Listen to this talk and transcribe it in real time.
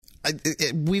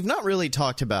we've not really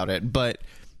talked about it, but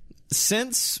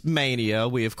since Mania,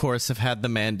 we, of course, have had the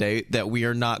mandate that we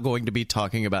are not going to be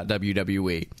talking about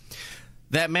WWE.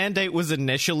 That mandate was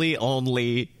initially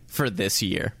only for this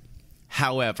year.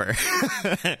 However,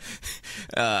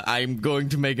 I'm going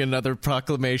to make another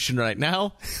proclamation right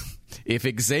now. If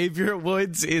Xavier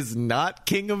Woods is not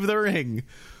King of the Ring,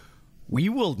 we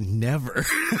will never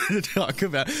talk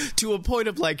about, to a point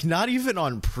of, like, not even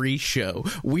on pre-show.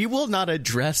 We will not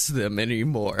address them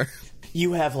anymore.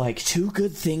 You have, like, 2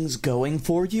 good things going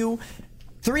for you,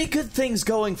 3 good things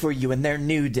going for you, and they're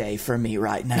New Day for me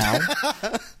right now.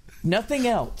 Nothing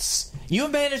else. You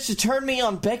have managed to turn me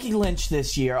on Becky Lynch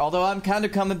this year, although I'm kind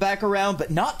of coming back around,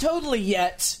 but not totally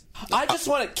yet. I just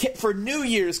want to, for New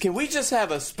Year's, can we just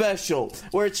have a special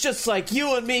where it's just like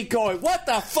you and me going, what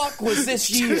the fuck was this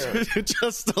year?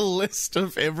 Just a list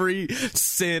of every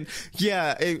sin.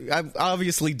 Yeah,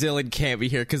 obviously Dylan can't be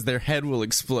here because their head will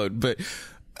explode, but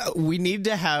we need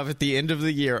to have, at the end of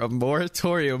the year, a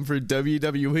moratorium for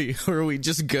WWE where we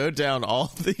just go down all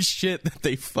the shit that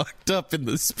they fucked up in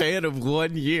the span of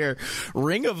 1 year.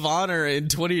 Ring of Honor in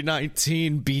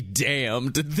 2019, be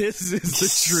damned. This is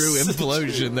the true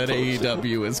implosion that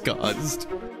AEW has caused.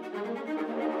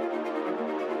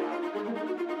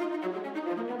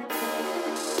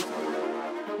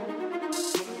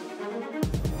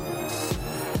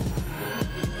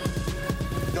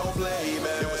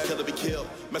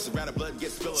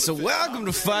 So welcome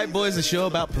to Fight Boys, a show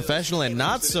about professional and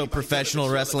not so professional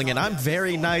wrestling, and I'm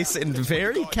very nice and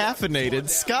very caffeinated,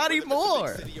 Scotty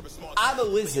Moore. I'm a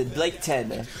wizard, Blake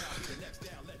Tanner.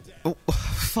 Oh,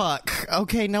 fuck.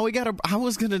 Okay, now I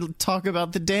was gonna talk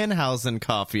about the Danhausen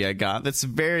coffee I got. That's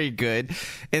very good.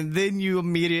 And then you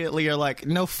immediately are like,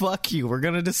 no, fuck you. We're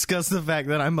gonna discuss the fact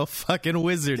that I'm a fucking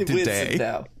wizard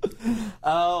today.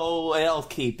 Oh, I'll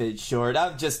keep it short.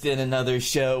 I'm just in another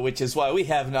show, which is why we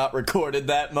have not recorded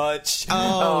that much.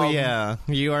 Oh, yeah.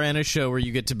 You are in a show where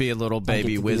you get to be a little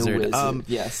baby wizard.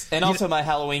 Yes. And also my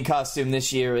Halloween costume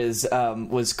this year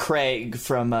was Craig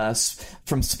from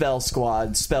Spell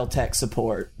Squad, Spell Tech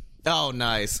Support. Oh,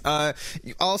 nice.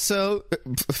 Also,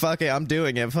 fuck it, I'm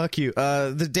doing it. Fuck you.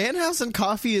 The Danhausen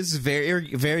coffee is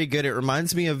very, very good. It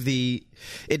reminds me of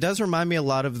it does remind me a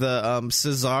lot of the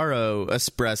Cesaro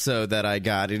espresso that I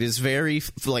got. It is very,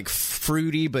 like,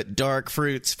 fruity, but dark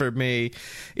fruits for me.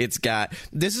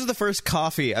 This is the first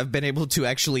coffee I've been able to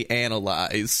actually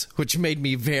analyze, which made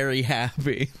me very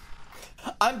happy.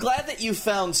 I'm glad that you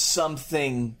found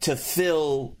something to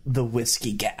fill the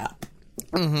whiskey gap.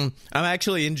 Mm-hmm. I'm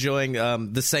actually enjoying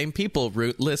the same people,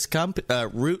 Rootless Coffee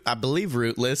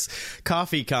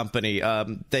Company.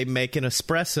 They make an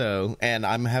espresso, and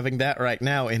I'm having that right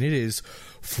now, and it is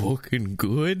fucking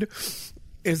good.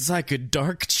 It's like a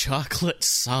dark chocolate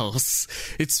sauce.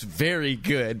 It's very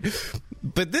good.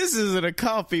 But this isn't a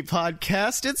coffee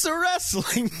podcast. It's a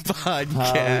wrestling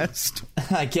podcast.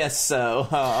 I guess so,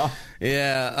 huh?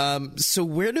 Yeah. So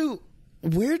where do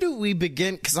we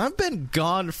begin? Because I've been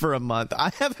gone for a month.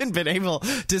 I haven't been able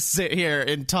to sit here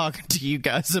and talk to you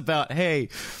guys about, hey,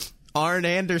 Arn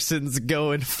Anderson's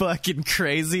going fucking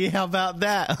crazy. How about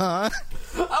that, huh?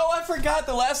 Oh, I forgot.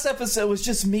 The last episode was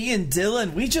just me and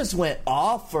Dylan. We just went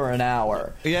off for an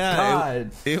hour. Yeah.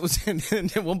 God. It was, and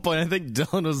at one point, I think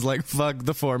Dylan was like, fuck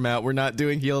the format. We're not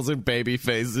doing heels and baby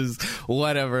faces.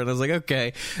 Whatever. And I was like,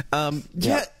 okay.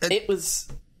 Yeah. It was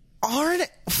Arn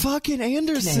fucking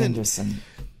Anderson.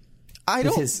 I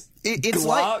don't. His it's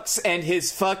Glocks and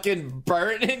his fucking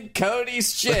burning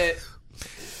Cody's shit.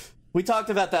 We talked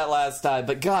about that last time,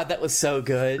 but God, that was so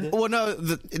good. Well, no,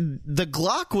 the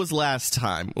Glock was last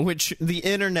time, which the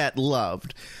internet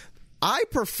loved. I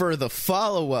prefer the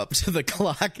follow-up to the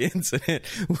Glock incident,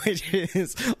 which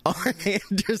is Arn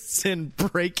Anderson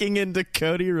breaking into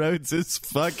Cody Rhodes'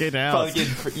 fucking house.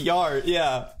 Fucking yard,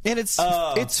 yeah. And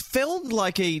it's filmed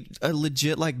like a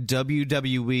legit, like,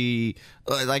 WWE...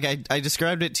 Like, I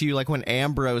described it to you like when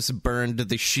Ambrose burned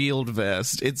the Shield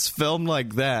vest. It's filmed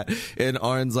like that. And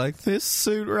Arn's like, this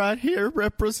suit right here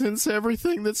represents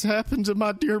everything that's happened to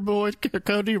my dear boy,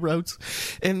 Cody Rhodes.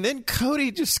 And then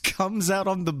Cody just comes out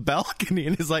on the balcony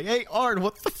and is like, hey, Arn,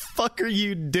 what the fuck are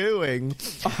you doing?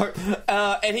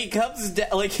 And he comes down,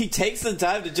 like, he takes the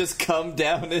time to just come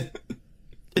down and...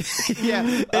 Yeah,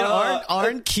 and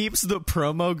Arn keeps the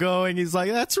promo going. He's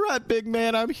like, "That's right, big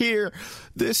man, I'm here.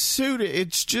 This suit,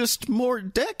 it's just more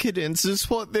decadence is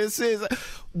what this is."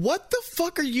 What the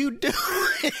fuck are you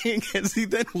doing? As he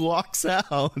then walks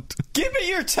out. Give me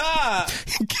your tie.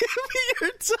 Give me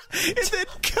your tie. And then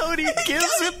Cody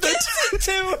gives him it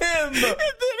to him. And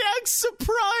then acts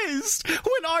surprised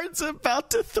when Arn's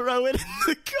about to throw it in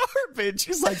the garbage.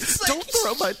 He's like, "Don't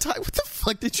throw my tie." What the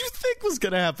fuck did you think was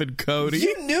going to happen, Cody?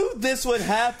 You knew this would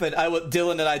happen.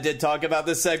 Dylan and I did talk about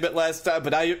this segment last time,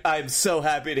 but I'm so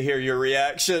happy to hear your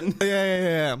reaction.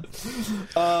 Yeah.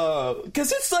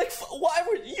 Because it's like, why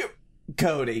were you...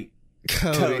 Cody.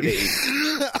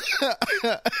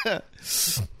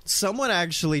 Someone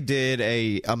actually did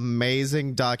a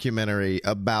amazing documentary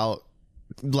about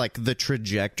like the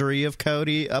trajectory of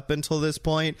Cody up until this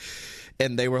point,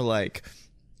 and they were like,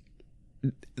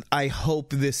 "I hope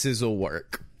this is a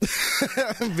work."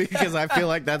 Because I feel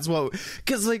like that's what,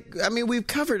 because like, I mean, we've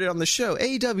covered it on the show.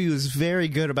 AEW is very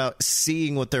good about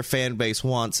seeing what their fan base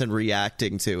wants and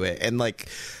reacting to it, and like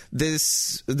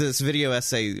this video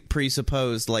essay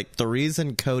presupposed like the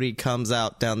reason Cody comes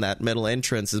out down that middle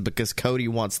entrance is because Cody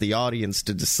wants the audience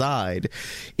to decide,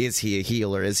 is he a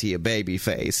heel or is he a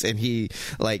babyface? And he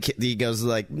goes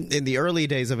like, in the early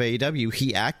days of AEW,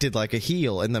 he acted like a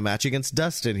heel. In the match against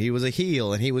Dustin, he was a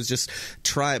heel, and he was just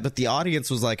trying, but the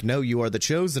audience was like, "No, you are the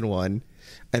chosen one."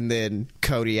 And then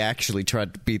Cody actually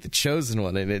tried to be the chosen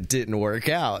one, and it didn't work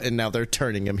out, and now they're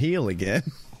turning him heel again.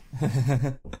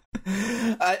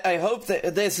 I hope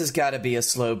that this has got to be a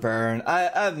slow burn.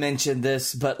 I've mentioned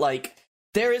this, but like,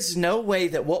 there is no way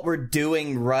that what we're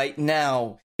doing right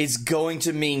now is going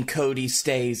to mean Cody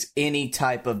stays any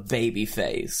type of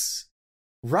babyface,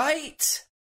 right?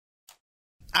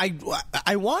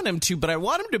 I want him to, but I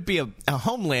want him to be a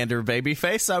Homelander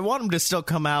babyface. I want him to still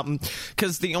come out,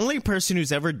 because the only person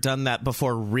who's ever done that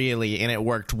before, really, and it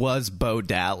worked, was Bo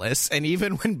Dallas. And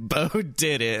even when Bo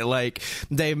did it, like,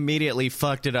 they immediately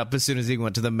fucked it up as soon as he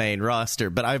went to the main roster.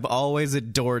 But I've always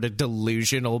adored a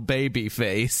delusional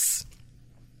babyface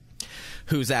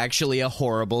who's actually a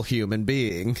horrible human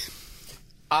being.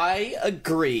 I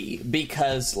agree,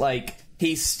 because, like,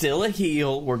 he's still a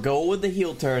heel. We're going with the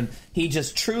heel turn. He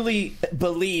just truly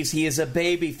believes he is a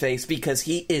babyface because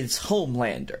he is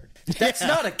Homelander. That's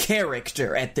not a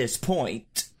character at this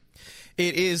point.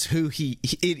 It is who he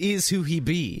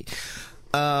be.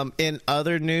 In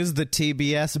other news, the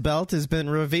TBS belt has been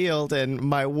revealed, and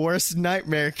my worst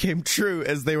nightmare came true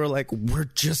as they were like,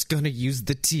 "We're just going to use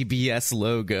the TBS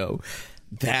logo.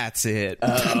 That's it."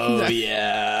 Oh,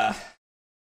 yeah.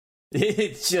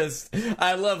 It's just,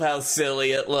 I love how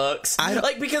silly it looks.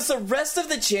 Because the rest of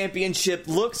the championship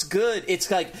looks good.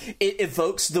 It's like, it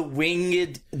evokes the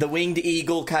winged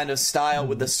eagle kind of style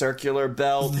with the circular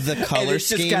belt. The color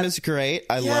scheme is great.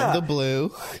 I love the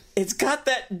blue. It's got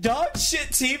that dog shit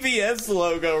TBS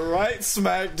logo right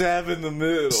smack dab in the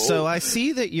middle. So I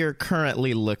see that you're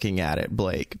currently looking at it,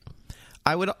 Blake.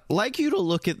 I would like you to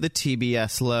look at the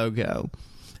TBS logo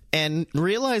and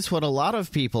realize what a lot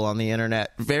of people on the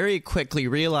internet very quickly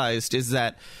realized is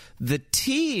that the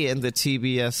T in the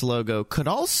TBS logo could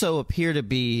also appear to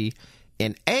be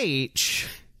an H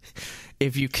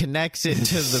if you connect it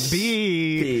to the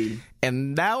B.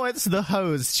 And now it's the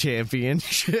Hose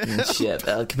Championship.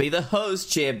 It could be the Hose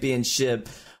Championship.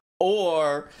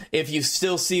 Or, if you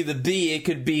still see the B, it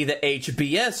could be the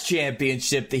HBS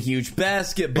Championship, the huge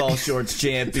basketball shorts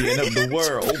champion of the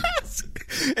world.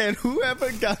 And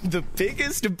whoever got the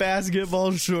biggest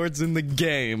basketball shorts in the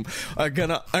game are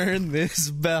gonna earn this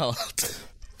belt.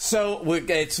 So,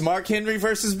 it's Mark Henry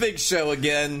versus Big Show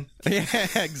again. Yeah,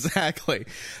 exactly.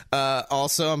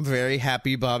 Also, I'm very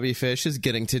happy Bobby Fish is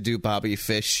getting to do Bobby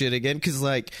Fish shit again, because,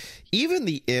 like, even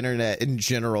the internet in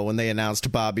general, when they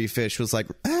announced Bobby Fish, was like,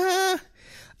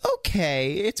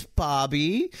 okay, it's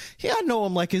Bobby. Yeah, I know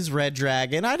him like his Red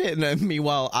Dragon. I didn't know.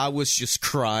 Meanwhile, I was just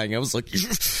crying. I was like,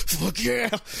 fuck yeah,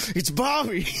 it's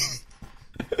Bobby.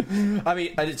 I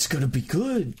mean, it's gonna be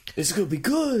good. It's gonna be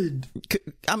good.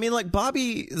 I mean, like,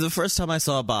 Bobby, the first time I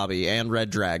saw Bobby and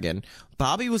Red Dragon,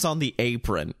 Bobby was on the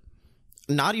apron,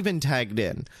 not even tagged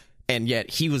in. And yet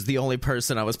he was the only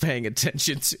person I was paying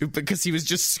attention to because he was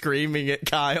just screaming at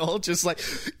Kyle, just like,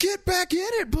 "Get back in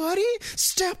it, buddy!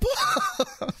 Step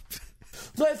up!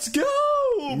 Let's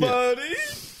go,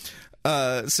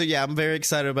 buddy!" So yeah, I'm very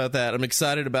excited about that. I'm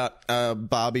excited about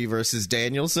Bobby versus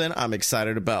Danielson. I'm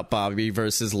excited about Bobby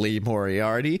versus Lee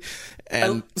Moriarty.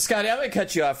 And Scotty, I'm going to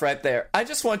cut you off right there. I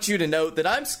just want you to know that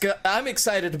I'm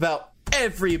excited about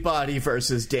everybody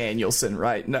versus Danielson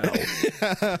right now.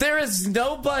 There is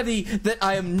nobody that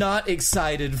I am not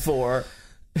excited for.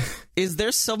 Is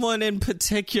there someone in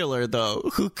particular,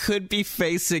 though, who could be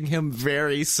facing him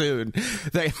very soon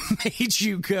that made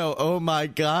you go, oh my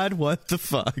god, what the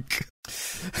fuck?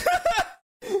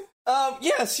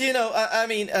 Yes, I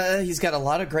mean, he's got a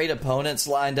lot of great opponents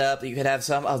lined up. You could have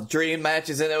some dream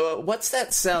matches. And what's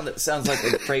that sound that sounds like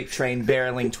a freight train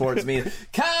barreling towards me?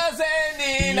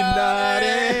 Kazeninare!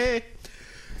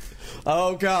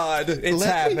 Oh god, it's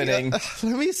happening. Let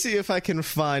me see if I can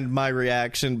find my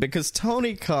reaction, because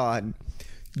Tony Khan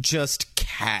just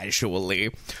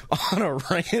casually on a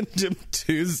random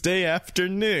Tuesday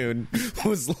afternoon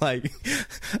was like,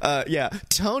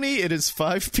 Tony, it is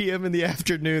 5 p.m. in the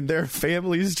afternoon. There are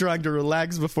families trying to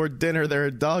relax before dinner. There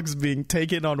are dogs being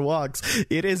taken on walks.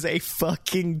 It is a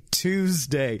fucking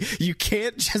Tuesday. You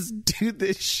can't just do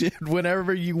this shit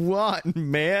whenever you want,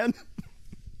 man.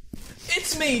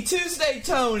 It's me, Tuesday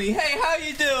Tony. Hey, how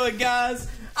you doing, guys?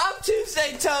 I'm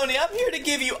Tuesday Tony. I'm here to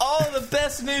give you all the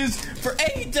best news for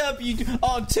AEW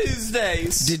on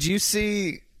Tuesdays. Did you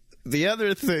see the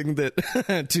other thing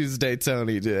that Tuesday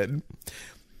Tony did?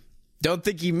 Don't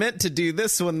think he meant to do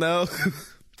this one, though.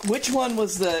 Which one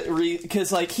was the because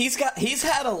he's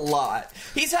had a lot.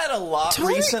 He's had a lot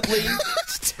Tony? Recently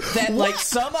that like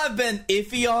some I've been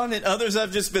iffy on and others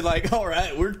I've just been like, all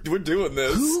right, we're doing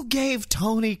this. Who gave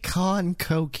Tony Khan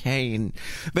cocaine?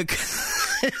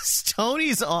 Because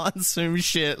Tony's on some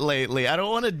shit lately. I don't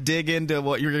want to dig into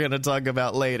what you're going to talk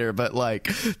about later, but like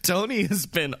Tony has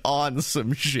been on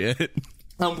some shit.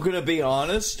 I'm going to be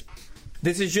honest.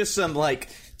 This is just some like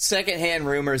secondhand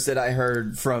rumors that I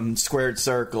heard from Squared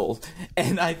Circle,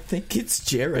 and I think it's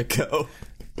Jericho.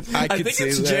 I think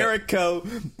it's that. Jericho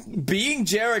being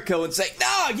Jericho and saying,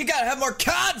 no, you gotta have more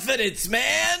confidence,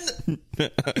 man.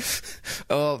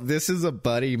 Oh, this is a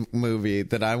buddy movie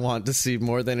that I want to see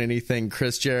more than anything.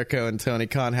 Chris Jericho and Tony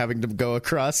Khan having to go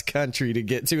across country to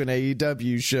get to an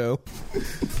AEW show.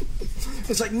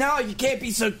 It's like, no, you can't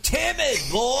be so timid,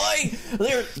 boy.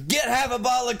 Have a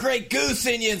bottle of Grey Goose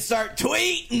in you and start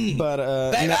tweeting. But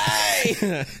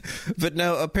bye-bye. But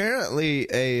no, apparently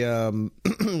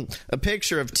a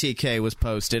picture of TK was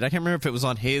posted. I can't remember if it was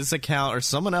on his account or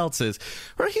someone else's,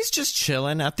 where he's just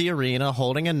chilling at the arena,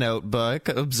 holding a notebook,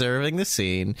 observing the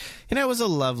scene. And it was a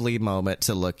lovely moment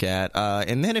to look at.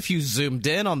 And then if you zoomed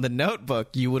in on the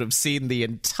notebook, you would have seen the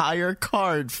entire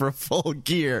card for Full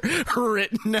Gear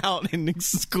written out in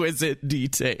exquisite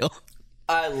detail.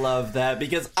 I love that,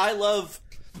 because I love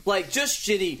like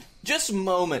just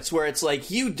moments where it's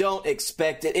like you don't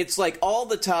expect it. It's like all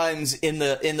the times in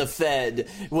the Fed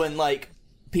when like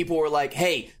people were like,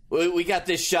 hey, we got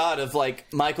this shot of like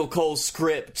Michael Cole's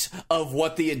script of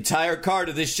what the entire card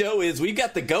of this show is. We've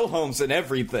got the go homes and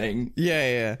everything.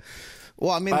 Yeah.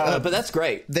 Well, I mean, but that's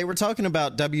great. They were talking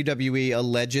about WWE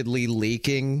allegedly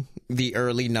leaking the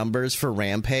early numbers for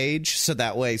Rampage, so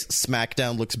that way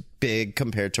SmackDown looks big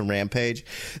compared to Rampage.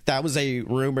 That was a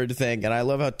rumored thing, and I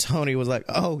love how Tony was like,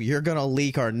 oh, you're gonna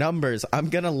leak our numbers. I'm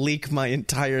gonna leak my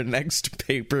entire next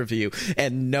pay-per-view,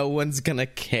 and no one's gonna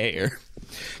care.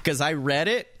 Because I read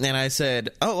it, and I said,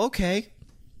 oh, okay,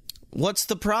 what's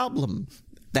the problem?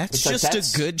 That's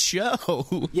a good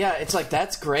show. Yeah, it's like,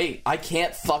 that's great. I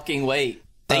can't fucking wait.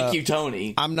 Thank you,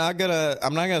 Tony. I'm not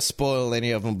gonna spoil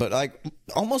any of them, but like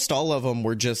almost all of them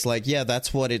were just like, yeah,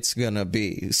 that's what it's gonna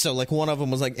be. So like one of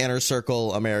them was like Inner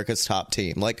Circle, America's Top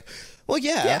Team. Like, well,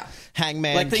 yeah.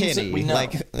 Hangman like Kenny.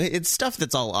 Like it's stuff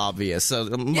that's all obvious. So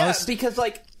because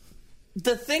like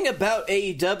the thing about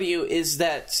AEW is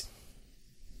that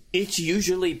it's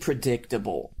usually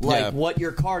predictable, like what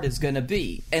your card is going to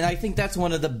be. And I think that's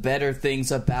one of the better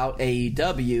things about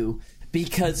AEW,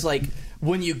 because like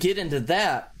when you get into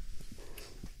that,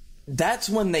 that's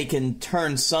when they can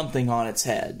turn something on its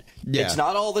head. Yeah. It's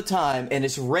not all the time, and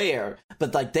it's rare,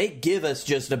 but like they give us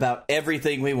just about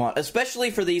everything we want,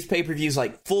 especially for these pay-per-views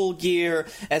like Full Gear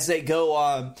as they go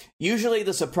on. Usually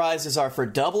the surprises are for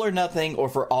Double or Nothing or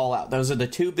for All Out. Those are the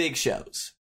two big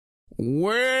shows.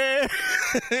 Well,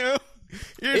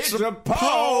 it's a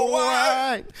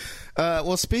power.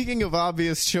 Well, speaking of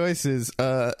obvious choices,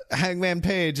 Hangman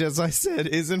Page, as I said,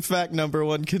 is in fact number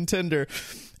one contender.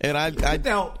 And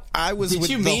I was. Did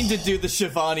you mean to do the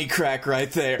Shivani crack right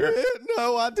there?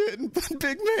 No, I didn't. But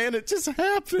big man, it just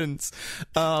happens.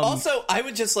 Also, I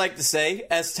would just like to say,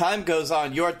 as time goes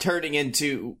on, you're turning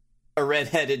into a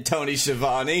redheaded Tony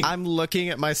Schiavone. I'm looking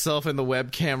at myself in the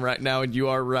webcam right now, and you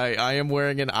are right. I am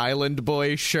wearing an Island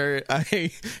Boy shirt.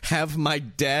 I have my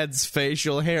dad's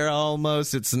facial hair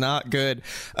almost. It's not good.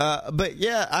 But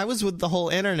yeah, I was with the whole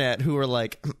internet who were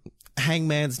like,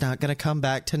 Hangman's not gonna come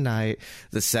back tonight.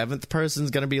 The seventh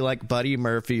person's gonna be like Buddy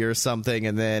Murphy or something,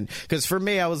 and then because for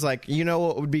me, I was like, you know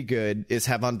what would be good is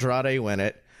have Andrade win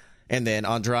it. And then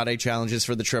Andrade challenges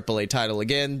for the AAA title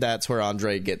again. That's where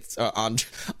Andre gets Andrade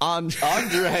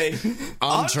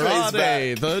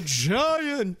the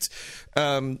Giant.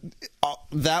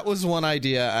 That was one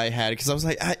idea I had because I was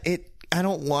like, I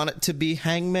don't want it to be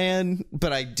Hangman,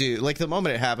 but I do. Like the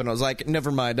moment it happened, I was like, never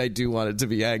mind, I do want it to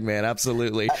be Hangman,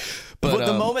 absolutely. But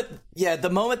the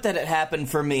moment that it happened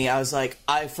for me, I was like,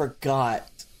 I forgot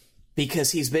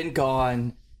because he's been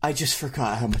gone. I just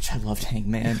forgot how much I loved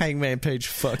Hangman. Hangman Page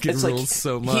fucking rules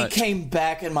so much. He came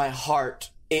back in my heart.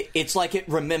 It's like it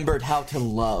remembered how to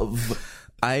love.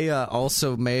 I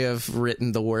also may have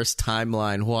written the worst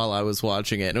timeline while I was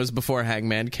watching it. And it was before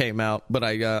Hangman came out, but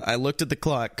I looked at the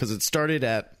clock because it started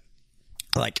at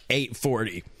like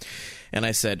 8:40. And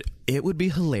I said, it would be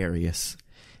hilarious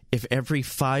if every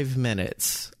 5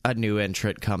 minutes a new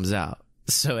entrant comes out.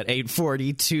 So at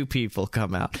 8:40, 2 people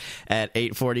come out. At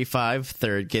 8:45,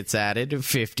 third gets added.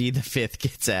 50, the fifth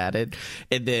gets added.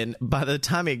 And then by the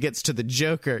time it gets to the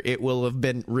Joker, it will have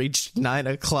been reached 9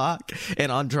 o'clock.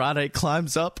 And Andrade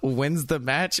climbs up, wins the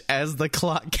match as the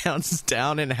clock counts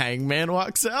down and Hangman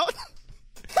walks out.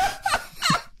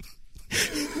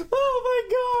 Oh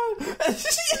my god.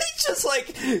 He's just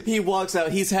like, he walks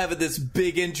out. He's having this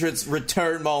big entrance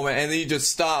return moment and then he just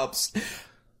stops.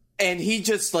 And he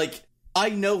just like, I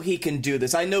know he can do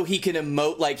this. I know he can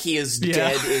emote like he is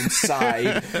dead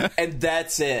inside, and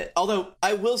that's it. Although,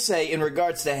 I will say, in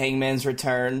regards to Hangman's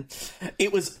return,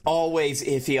 it was always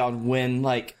iffy on when,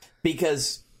 like,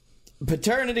 because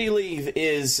paternity leave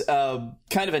is kind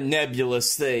of a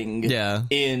nebulous thing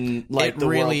in, like, the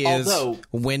really world. Is, although,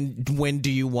 when do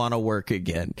you want to work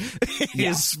again?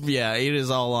 It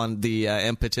is all on the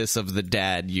impetus of the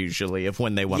dad, usually, of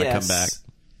when they want to come back.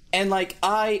 And, like,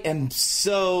 I am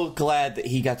so glad that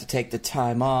he got to take the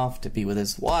time off to be with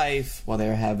his wife while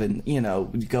they're having,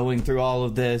 going through all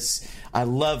of this. I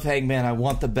love Hangman. I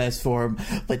want the best for him.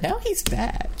 But now he's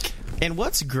back. And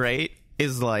what's great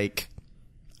is, like,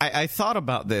 I thought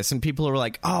about this, and people were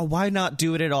like, oh, why not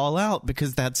do it at All Out?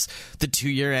 Because that's the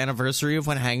 2-year anniversary of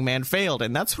when Hangman failed.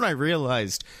 And that's when I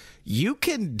realized you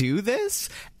can do this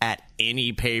at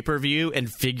any pay-per-view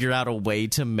and figure out a way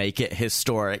to make it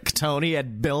historic. Tony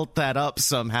had built that up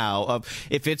somehow.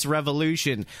 If it's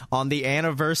Revolution on the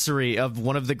anniversary of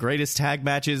one of the greatest tag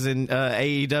matches in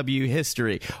AEW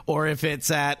history, or if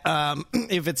it's at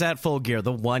Full Gear,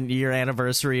 the 1-year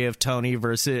anniversary of Tony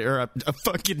versus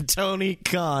fucking Tony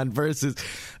Khan versus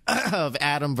of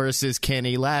Adam versus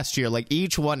Kenny last year. Like,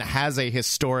 each one has a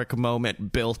historic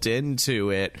moment built into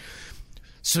it.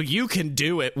 So you can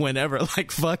do it whenever,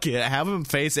 like, fuck it. Have them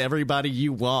face everybody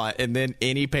you want, and then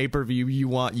any pay-per-view you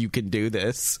want, you can do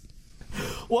this.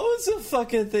 What was the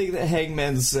fucking thing that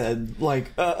Hangman said, like,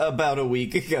 about a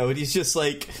week ago? And he's just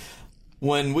like,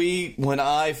 when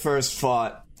I first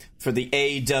fought for the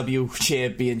AEW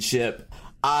championship,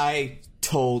 I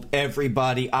told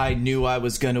everybody I knew I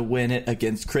was going to win it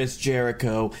against Chris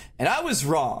Jericho, and I was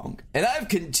wrong, and I've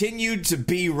continued to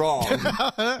be wrong.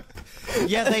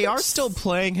 Yeah, they are still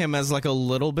playing him as like a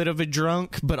little bit of a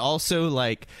drunk, but also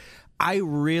like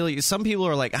some people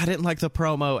are like, I didn't like the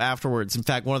promo afterwards. In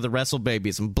fact, one of the Wrestle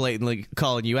Babies, I'm blatantly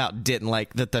calling you out, didn't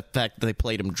like the fact that they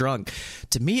played him drunk.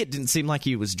 To me, it didn't seem like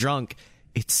he was drunk.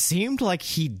 It seemed like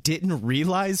he didn't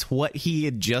realize what he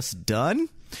had just done.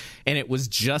 And it was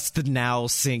just now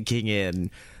sinking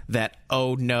in that,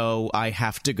 oh no, I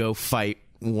have to go fight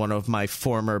one of my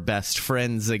former best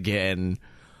friends again.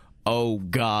 Oh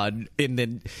God. And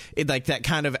then like that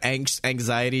kind of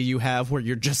anxiety you have where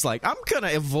you're just like, I'm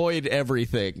gonna avoid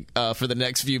everything for the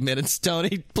next few minutes.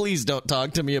 Tony, please don't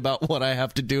talk to me about what I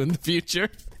have to do in the future.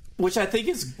 Which I think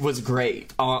was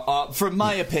great, from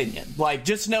my opinion. Like,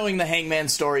 just knowing the Hangman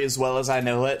story as well as I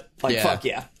know it, like, fuck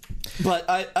yeah. But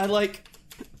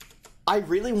I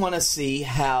really want to see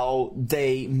how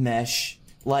they mesh,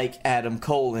 like, Adam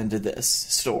Cole into this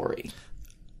story.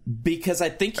 Because I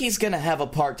think he's going to have a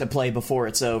part to play before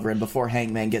it's over and before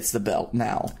Hangman gets the belt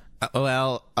now.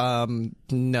 Well,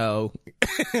 no.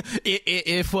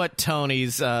 if what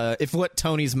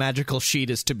Tony's magical sheet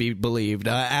is to be believed,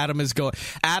 Adam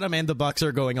and the Bucks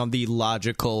are going on the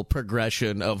logical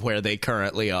progression of where they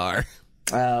currently are.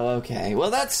 Oh, okay. Well,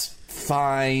 that's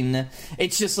fine.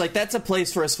 It's just like, that's a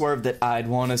place for a swerve that I'd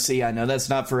want to see. I know that's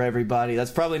not for everybody.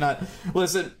 That's probably not.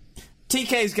 Listen,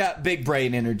 TK's got big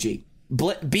brain energy.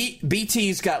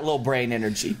 BT's got little brain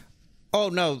energy. Oh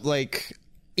no, like,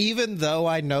 even though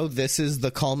I know this is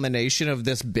the culmination of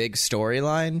this big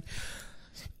storyline,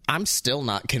 I'm still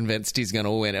not convinced he's going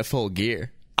to win at Full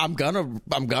Gear. I'm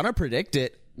gonna predict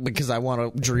it because I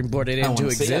want to dreamboard it into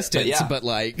existence, but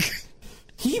like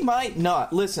he might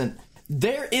not. Listen,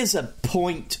 there is a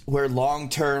point where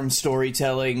long-term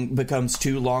storytelling becomes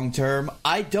too long-term.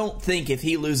 I don't think if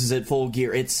he loses at Full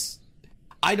Gear,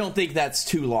 I don't think that's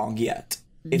too long yet,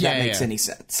 if that makes any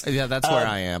sense. Yeah, that's where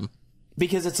I am.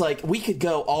 Because it's like, we could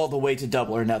go all the way to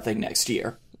Double or Nothing next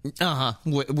year.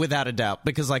 Without a doubt.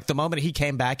 Because, like, the moment he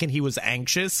came back and he was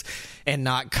anxious and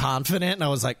not confident, and I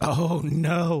was like, oh,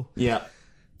 no. Yeah.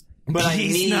 But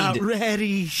he's not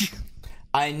ready.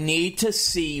 I need to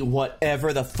see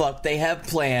whatever the fuck they have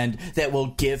planned that will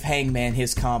give Hangman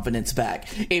his confidence back.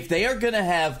 If they are going to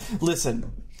have...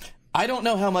 Listen, I don't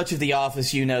know how much of The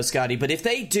Office you know, Scotty, but if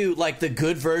they do, like, the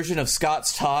good version of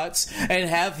Scott's Tots and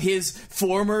have his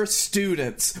former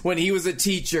students, when he was a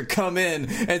teacher, come in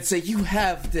and say, you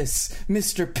have this,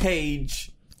 Mr.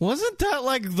 Page. Wasn't that,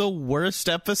 like, the worst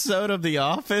episode of The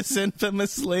Office,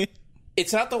 infamously?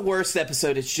 It's not the worst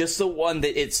episode, it's just the one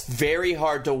that it's very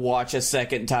hard to watch a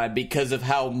second time because of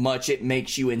how much it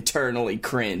makes you internally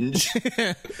cringe.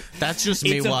 That's just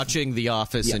me watching The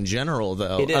Office in general,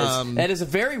 though. It is. That is a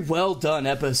very well done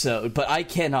episode, but I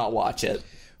cannot watch it.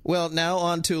 Well, now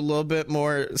on to a little bit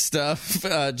more stuff,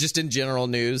 just in general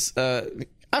news.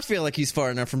 I feel like he's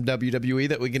far enough from WWE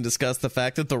that we can discuss the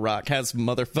fact that The Rock has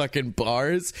motherfucking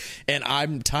bars, and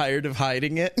I'm tired of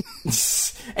hiding it.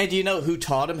 And do you know who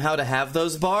taught him how to have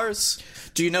those bars?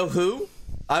 Do you know who?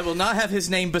 I will not have his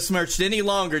name besmirched any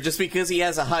longer just because he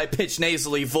has a high-pitched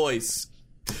nasally voice.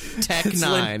 Tech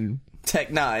 9.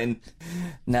 Tech 9.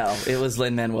 No, it was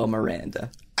Lin-Manuel Miranda.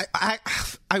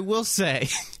 I will say...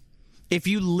 If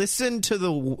you listen to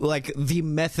the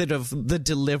method of the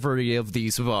delivery of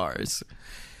these bars,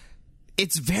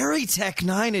 it's very Tech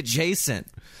 9 adjacent.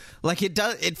 Like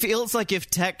it feels like if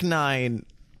Tech 9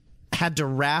 had to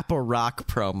rap a Rock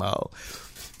promo.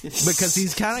 Because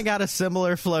he's kind of got a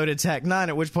similar flow to Tech 9,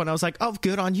 at which point I was like, oh,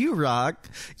 good on you, Rock.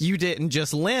 You didn't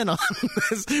just Lin on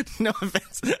this. No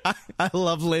offense. I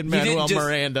love Lin-Manuel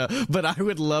Miranda, but I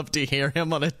would love to hear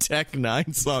him on a Tech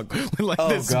 9 song with like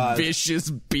this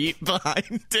vicious beat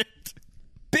behind it.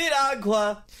 Bit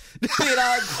agua. Bit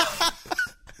agua.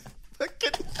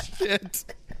 Fucking shit.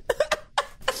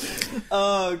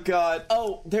 Oh, God.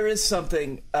 Oh, there is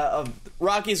something.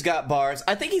 Rocky's got bars.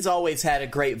 I think he's always had a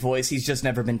great voice. He's just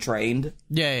never been trained.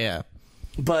 Yeah.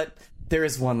 But there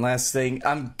is one last thing.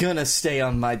 I'm gonna stay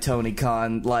on my Tony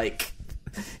Khan, like,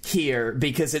 here,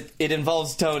 because it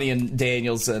involves Tony and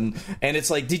Danielson. And it's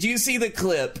like, did you see the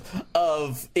clip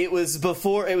of... It was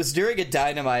during a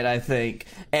Dynamite, I think.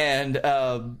 And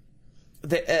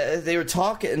they were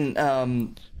talking...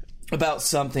 about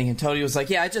something, and Tony was like,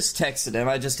 yeah, I just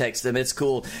texted him, it's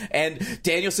cool. And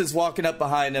Danielson's walking up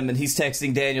behind him, and he's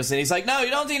texting Danielson. He's like, no, you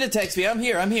don't need to text me, I'm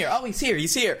here. Oh, he's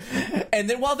here. And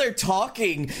then while they're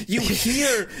talking, you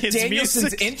hear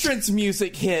Danielson's entrance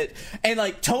music hit, and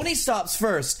like, Tony stops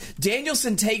first,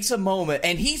 Danielson takes a moment,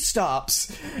 and he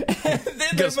stops, and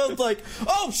then they're both like,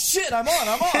 oh shit, I'm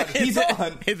on, he's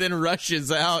on. And then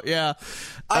rushes out, yeah.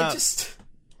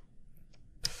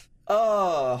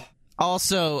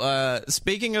 Also,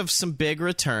 speaking of some big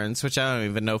returns, which I don't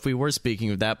even know if we were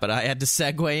speaking of that, but I had to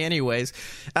segue anyways.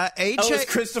 It was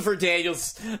Christopher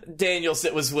Daniels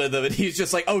that was with him, and he's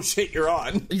just like, oh shit, you're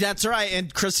on. That's right,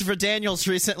 and Christopher Daniels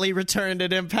recently returned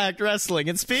at Impact Wrestling.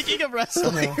 And speaking of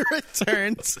wrestling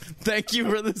returns, thank you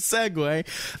for the segue.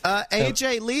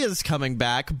 AJ Lee is coming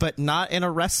back, but not in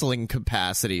a wrestling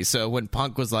capacity. So when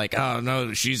Punk was like, oh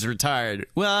no, she's retired.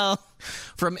 Well...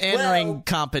 from in-ring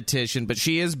competition, but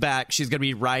she is back. She's going to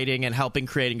be writing and helping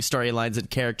creating storylines and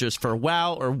characters for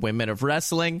WoW or Women of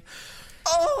Wrestling.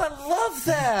 Oh, I love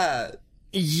that.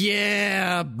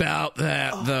 Yeah, about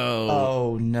that, though.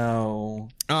 Oh, no.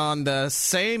 On the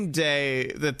same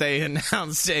day that they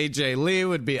announced AJ Lee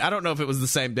would be, I don't know if it was the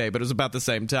same day, but it was about the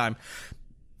same time,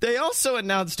 they also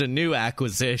announced a new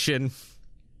acquisition.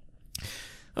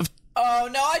 Oh,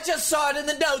 no, I just saw it in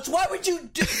the notes. Why would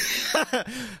you do...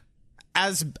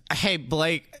 Hey,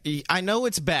 Blake, I know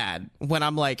it's bad when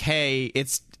I'm like, hey,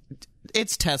 it's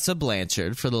Tessa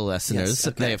Blanchard for the listeners. Yes,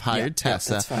 okay. They've hired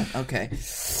Tessa. That's fine. Okay.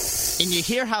 And you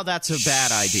hear how that's a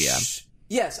bad idea.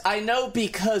 Yes, I know,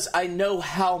 because I know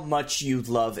how much you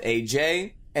love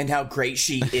AJ and how great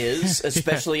she is,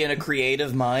 especially in a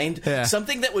creative mind. Yeah.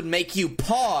 Something that would make you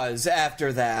pause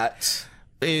after that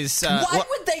is... why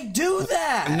would they do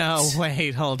that? No,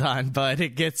 wait, hold on, bud.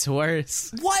 It gets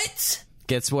worse. What?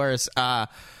 Gets worse.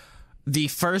 The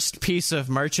first piece of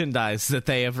merchandise that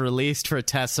they have released for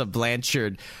Tessa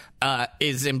Blanchard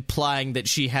is implying that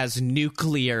she has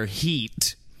nuclear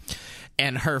heat.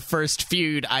 And her first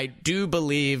feud, I do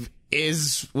believe,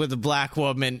 is with a black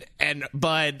woman,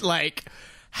 but like,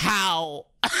 how?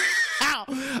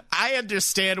 I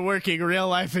understand working real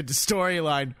life into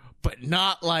storyline, but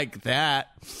not like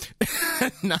that.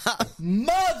 Not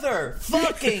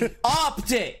motherfucking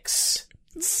optics.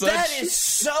 That is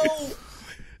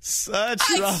such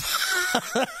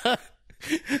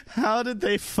How did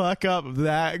they fuck up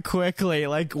that quickly?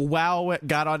 Like, WoW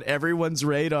got on everyone's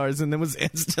radars and then was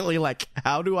instantly like,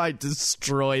 how do I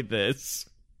destroy this?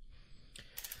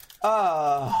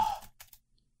 Let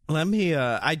me,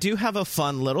 I do have a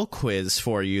fun little quiz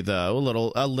for you, though.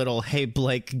 A little, hey,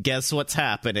 Blake, guess what's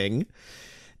happening?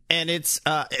 And it's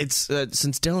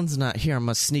since Dylan's not here, I'm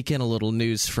going to sneak in a little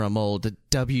news from old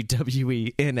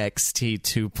WWE NXT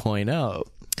 2.0.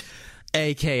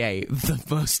 AKA the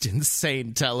most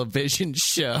insane television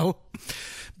show.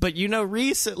 But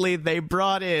recently they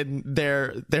brought in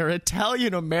their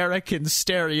Italian American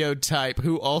stereotype,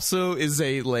 who also is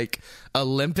a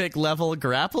Olympic level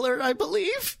grappler, I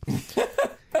believe.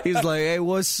 He's like, hey,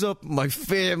 what's up, my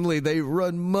family? They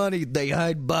run money, they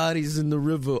hide bodies in the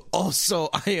river. Also,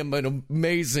 I am an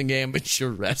amazing amateur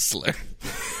wrestler.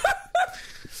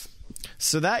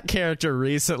 So that character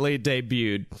recently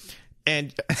debuted.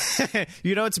 And,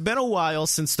 it's been a while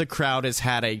since the crowd has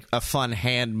had a fun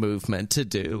hand movement to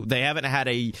do. They haven't had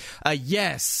a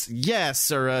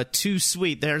yes, or a too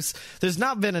sweet. There's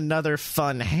not been another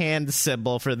fun hand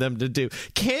symbol for them to do.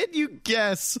 Can you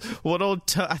guess what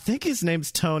I think his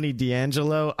name's Tony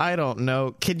D'Angelo. I don't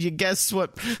know. Can you guess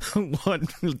what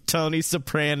Tony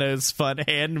Soprano's fun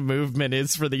hand movement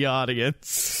is for the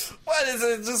audience? What is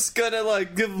it? Just gonna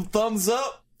give him thumbs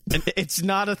up? It's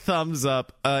not a thumbs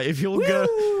up. It's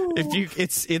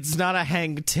not a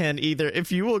hang 10 either.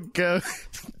 If you will go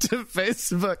to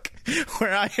Facebook,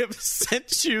 where I have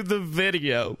sent you the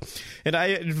video, and I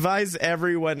advise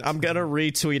everyone, I'm gonna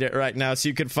retweet it right now so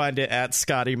you can find it at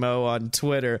Scotty Mo on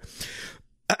Twitter.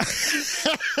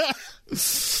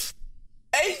 He's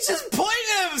just pointing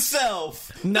at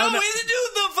himself. No, he's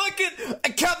doing the fucking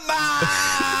come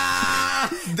on.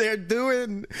 They're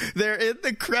in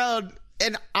the crowd.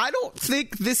 And I don't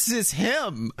think this is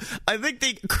him. I think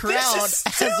the crowd as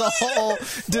a whole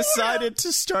decided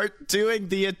to start doing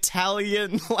the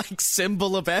Italian,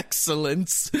 symbol of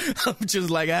excellence. I'm just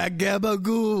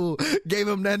Gabagoo. Gave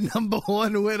him that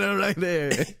 #1 winner right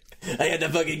there. I had the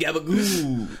fucking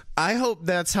Gabagoo. I hope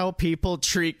that's how people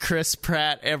treat Chris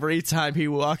Pratt every time he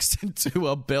walks into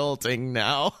a building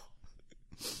now.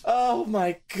 Oh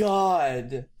my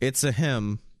God. It's a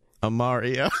him. A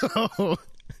Mario.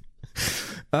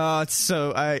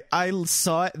 So I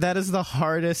saw it. That is the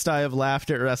hardest I have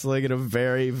laughed at wrestling in a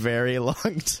very, very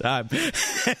long time.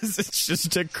 It's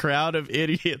just a crowd of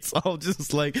idiots all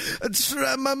just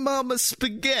try my mama's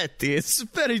spaghetti. It's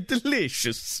very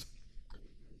delicious.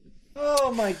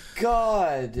 Oh my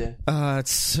God.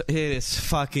 It is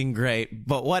fucking great.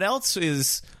 But what else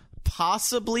is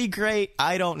possibly great?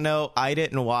 I don't know. I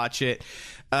didn't watch it.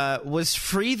 Was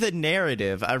Free the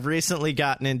Narrative. I've recently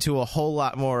gotten into a whole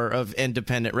lot more of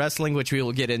independent wrestling, which we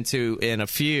will get into in a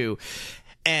few.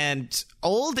 And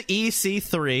old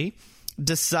EC3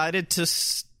 decided to...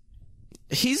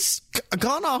 He's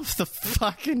gone off the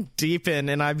fucking deep end,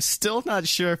 and I'm still not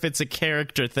sure if it's a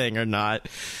character thing or not.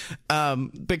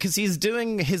 Because he's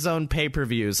doing his own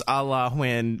pay-per-views, a la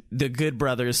when the Good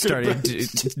Brothers started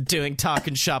doing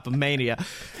Talkin' Shop-A-Mania.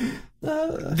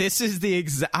 This is the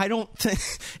exact... I don't think...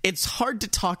 It's hard to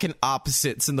talk in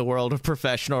opposites in the world of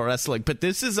professional wrestling, but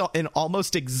this is an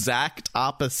almost exact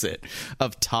opposite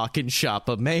of Talkin'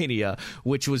 Shop-A-Mania,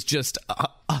 which was just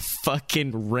a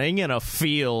fucking ring in a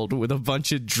field with a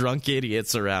bunch of drunk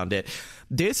idiots around it.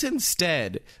 This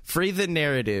instead, Free the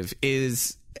Narrative,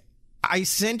 is... I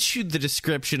sent you the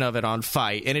description of it on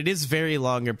Fight, and it is very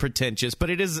long and pretentious,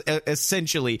 but it is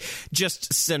essentially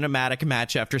just cinematic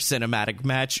match after cinematic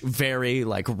match, very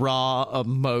raw,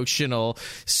 emotional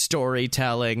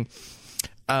storytelling.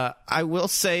 I will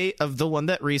say, of the one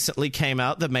that recently came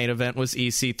out, the main event was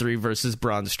EC3 versus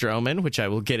Braun Strowman, which I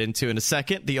will get into in a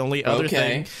second. The only other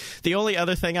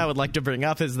thing I would like to bring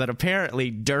up is that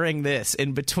apparently during this,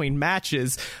 in between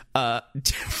matches,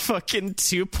 fucking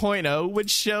 2.0 would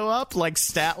show up, like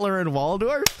Statler and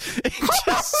Waldorf, and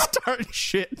just start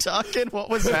shit talking what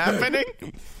was happening.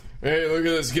 Hey, look at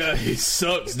this guy. He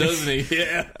sucks, doesn't he?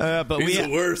 Yeah. But he's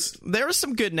the worst. There were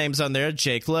some good names on there.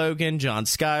 Jake Logan, John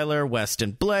Schuyler,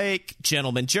 Weston Blake,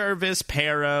 Gentleman Jervis,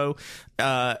 Pero.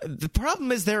 The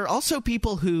problem is there are also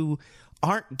people who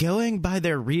aren't going by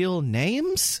their real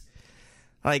names.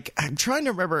 I'm trying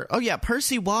to remember. Oh, yeah,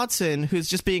 Percy Watson, who's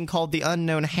just being called the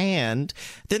Unknown Hand.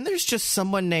 Then there's just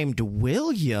someone named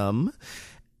William.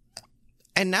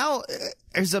 And now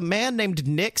there's a man named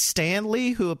Nick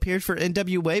Stanley who appeared for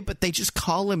NWA, but they just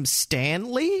call him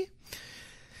Stanley.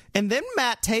 And then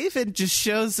Matt Taven just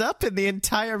shows up and the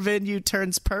entire venue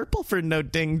turns purple for no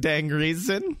ding-dang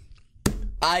reason.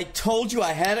 I told you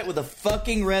I had it with the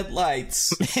fucking red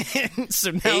lights.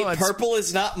 So now purple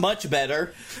is not much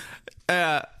better.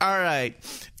 All right.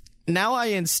 Now I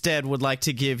instead would like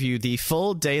to give you the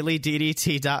full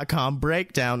DailyDDT.com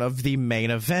breakdown of the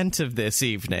main event of this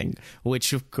evening,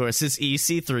 which, of course, is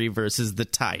EC3 versus the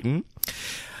Titan.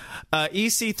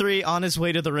 EC3, on his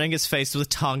way to the ring, is faced with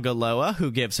Tonga Loa, who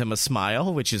gives him a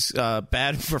smile, which is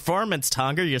bad performance,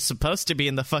 Tonga. You're supposed to be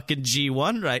in the fucking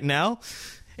G1 right now,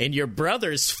 and your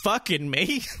brother's fucking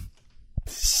me.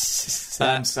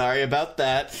 I'm sorry about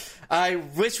that. I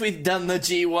wish we'd done the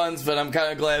G1s, but I'm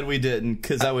kind of glad we didn't,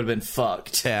 because I would have been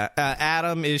fucked. Yeah,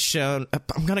 Adam is shown,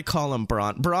 I'm going to call him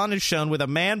Braun. Braun is shown with a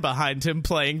man behind him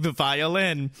playing the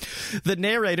violin. The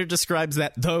narrator describes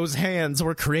that those hands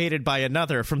were created by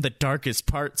another from the darkest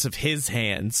parts of his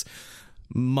hands.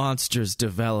 Monsters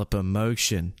develop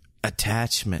emotion,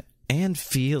 attachment, and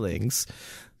feelings.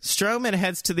 Strowman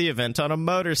heads to the event on a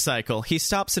motorcycle. He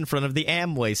stops in front of the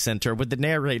Amway Center with the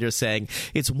narrator saying,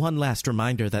 "It's one last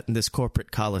reminder that in this corporate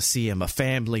coliseum, a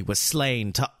family was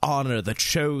slain to honor the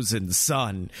chosen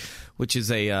son," which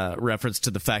is a reference to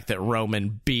the fact that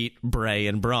Roman beat Bray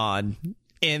and Braun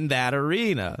in that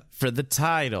arena for the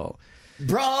title.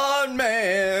 Braun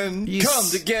man, come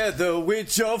together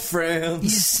with your friends. You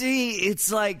see,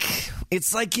 it's like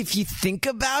if you think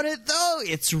about it, though,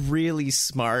 it's really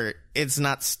smart. It's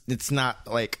not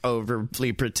like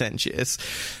overly pretentious.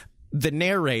 The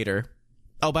narrator.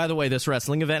 Oh, by the way, this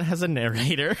wrestling event has a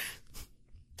narrator.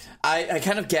 I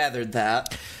kind of gathered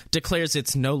that. Declares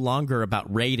it's no longer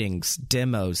about ratings,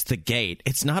 demos, the gate.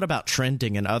 It's not about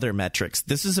trending and other metrics.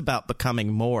 This is about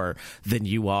becoming more than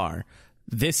you are.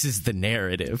 This is the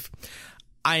narrative.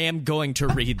 I am going to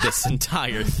read this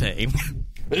entire thing.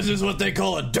 This is what they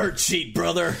call a dirt sheet,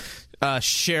 brother.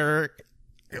 Strowman,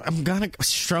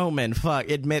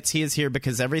 admits he is here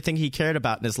because everything he cared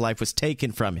about in his life was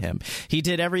taken from him. He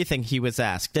did everything he was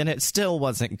asked, and it still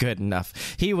wasn't good enough.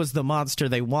 He was the monster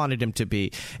they wanted him to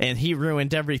be, and he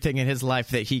ruined everything in his life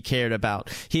that he cared about.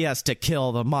 He has to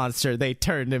kill the monster they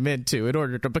turned him into in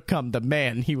order to become the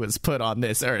man he was put on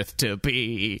this earth to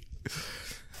be.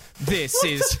 This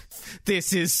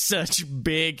is such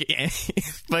big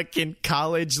fucking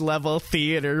college level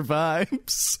theater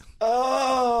vibes.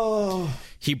 Oh.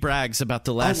 He brags about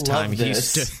the last time he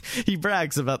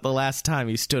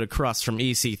stood across from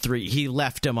EC3. He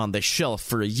left him on the shelf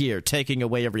for a year, taking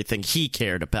away everything he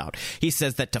cared about. He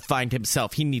says that to find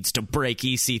himself, he needs to break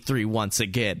EC3 once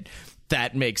again.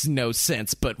 That makes no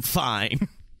sense, but fine.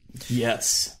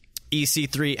 Yes.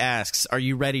 EC3 asks, "Are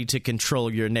you ready to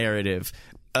control your narrative?"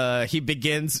 He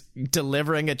begins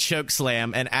delivering a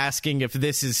chokeslam and asking if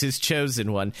this is his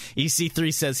chosen one.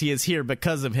 EC3 says he is here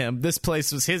because of him. This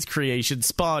place was his creation,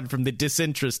 spawned from the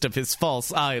disinterest of his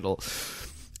false idol.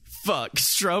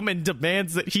 Strowman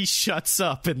demands that he shuts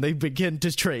up and they begin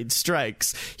to trade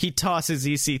strikes. He tosses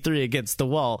EC3 against the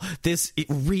wall. It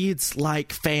reads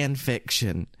like fan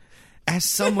fiction. As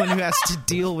someone who has to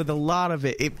deal with a lot of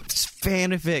it, it's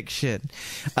fan fiction.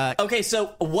 Okay,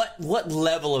 so what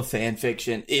level of fan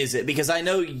fiction is it? Because I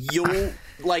know you're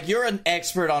an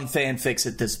expert on fanfics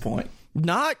at this point.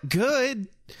 Not good.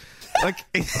 I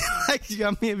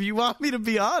mean, if you want me to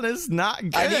be honest, not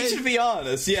good. I need you to be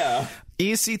honest, yeah.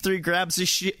 EC3 grabs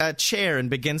a chair and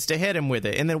begins to hit him with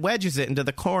it, and then wedges it into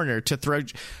the corner to throw.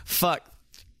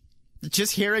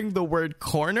 Just hearing the word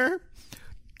corner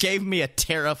gave me a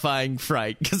terrifying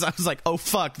fright, because I was like, oh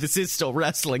fuck, this is still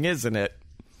wrestling, isn't it?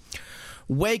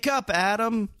 "Wake up,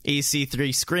 Adam,"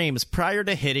 EC3 screams prior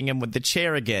to hitting him with the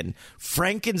chair again.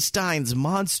 "Frankenstein's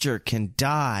monster can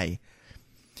die."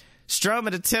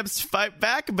 Strowman attempts to fight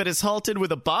back, but is halted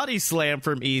with a body slam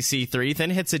from EC3,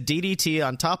 then hits a DDT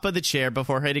on top of the chair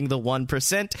before hitting the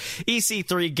 1%.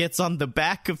 EC3 gets on the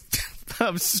back of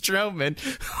Strowman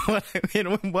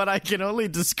in what I can only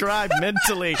describe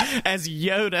mentally as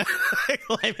Yoda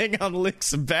climbing on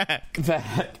Luke's back.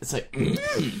 It's like,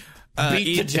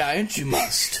 beat the giant you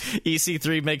must.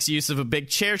 EC3 makes use of a big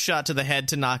chair shot to the head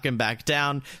to knock him back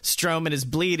down. Strowman is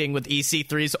bleeding with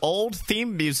EC3's old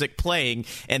theme music playing,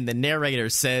 and the narrator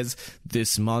says,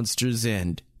 "This monster's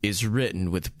end is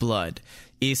written with blood."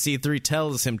 EC3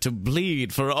 tells him to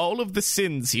bleed for all of the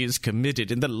sins he has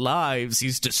committed and the lives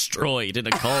he's destroyed in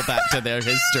a callback to their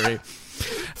history.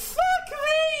 Fuck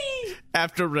me!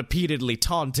 After repeatedly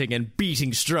taunting and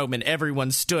beating Strowman,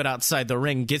 everyone stood outside the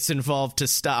ring, gets involved to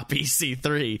stop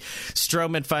EC3.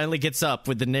 Strowman finally gets up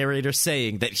with the narrator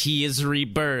saying that he is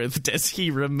rebirthed as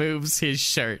he removes his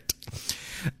shirt.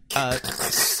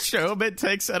 Strowman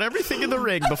takes out everything in the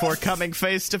ring before coming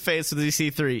face to face with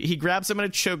EC3. He grabs him in a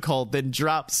chokehold, then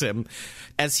drops him.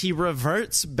 As he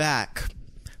reverts back...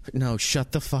 No,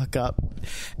 shut the fuck up.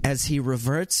 As he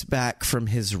reverts back from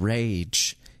his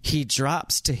rage... He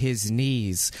drops to his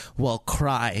knees while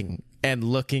crying and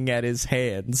looking at his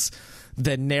hands.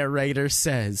 The narrator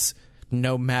says,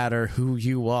 "No matter who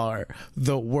you are,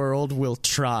 the world will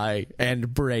try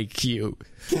and break you."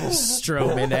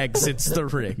 Strowman exits the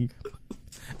ring.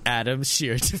 Adam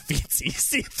Shear defeats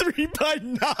EC3 by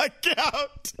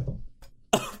knockout.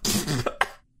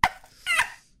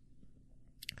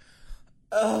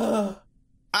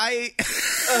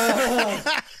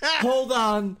 Hold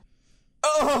on.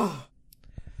 Oh.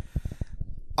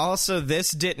 Also,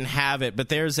 this didn't have it, but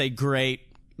there's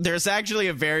actually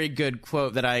a very good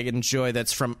quote that I enjoy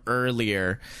that's from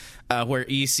earlier, where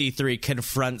EC3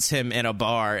 confronts him in a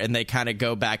bar, and they kind of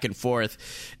go back and forth.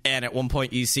 And at one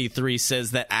point, EC3 says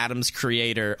that Adam's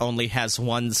creator only has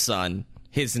one son.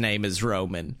 His name is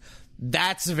Roman.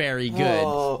 That's very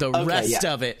good. The rest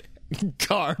of it,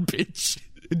 garbage.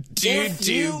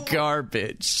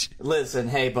 Garbage. Listen,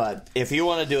 hey, bud, if you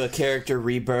want to do a character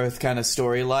rebirth kind of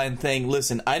storyline thing,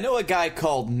 listen, I know a guy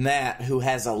called Matt who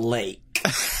has a lake.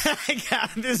 I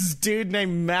got this dude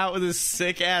named Matt with a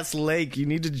sick-ass lake. You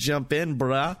need to jump in,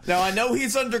 bruh. Now, I know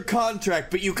he's under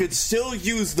contract, but you could still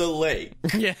use the lake.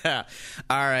 Yeah.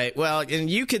 All right. Well, and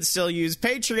you could still use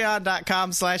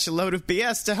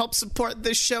patreon.com/loadofbs to help support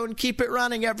this show and keep it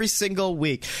running every single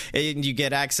week. And you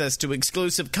get access to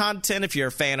exclusive content. If you're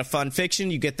a fan of fun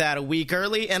fiction, you get that a week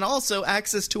early. And also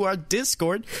access to our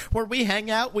Discord, where we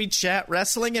hang out, we chat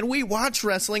wrestling, and we watch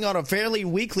wrestling on a fairly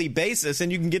weekly basis.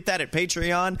 And you can get that at patreon.com/loadofbs.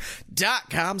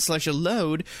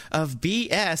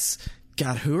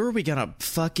 God, who are we gonna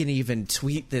fucking even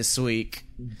tweet this week?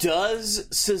 Does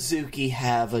Suzuki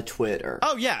have a Twitter?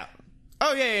 Oh, yeah.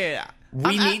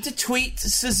 We need to tweet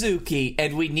Suzuki,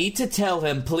 and we need to tell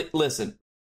him, listen,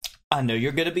 I know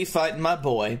you're gonna be fighting my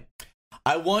boy.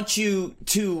 I want you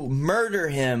to murder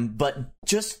him, but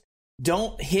just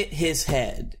don't hit his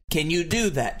head. Can you do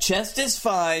that? Chest is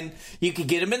fine. You can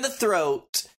get him in the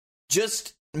throat.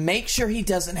 Just make sure he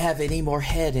doesn't have any more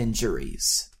head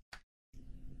injuries.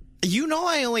 You know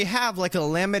I only have like a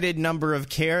limited number of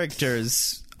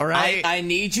characters, all right? I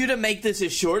need you to make this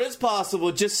as short as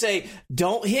possible. Just say,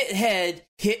 don't hit head,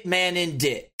 hit man and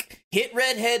dick. Hit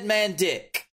redhead man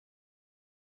dick.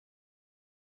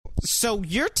 So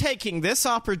you're taking this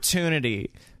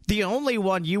opportunity, the only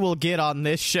one you will get on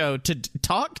this show, to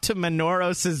talk to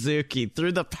Minoru Suzuki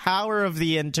through the power of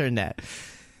the internet.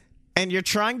 And you're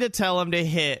trying to tell him to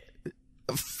hit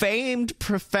famed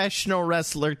professional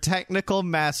wrestler, technical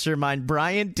mastermind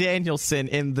Bryan Danielson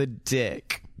in the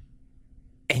dick.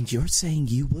 And you're saying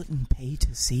you wouldn't pay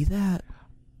to see that?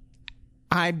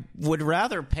 I would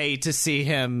rather pay to see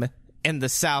him in the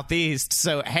Southeast.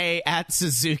 So, hey, at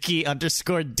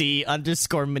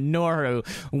Suzuki_D_Minoru,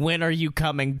 when are you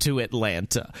coming to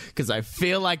Atlanta? Because I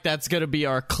feel like that's going to be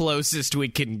our closest we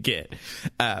can get.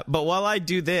 But while I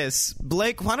do this,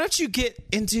 Blake, why don't you get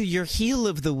into your heel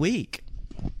of the week?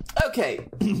 Okay.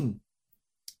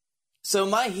 So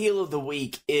my heel of the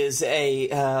week is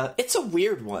it's a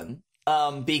weird one.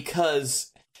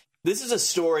 Because this is a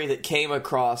story that came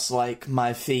across, like,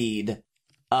 my feed,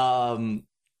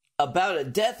 about a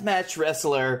deathmatch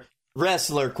wrestler,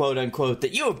 quote unquote,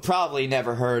 that you have probably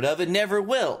never heard of and never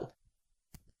will.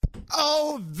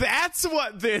 Oh, that's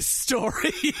what this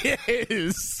story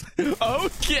is.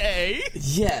 Okay.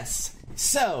 Yes.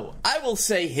 So, I will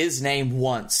say his name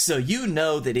once, so you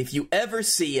know that if you ever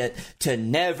see it, to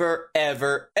never,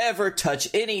 ever, ever touch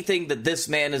anything that this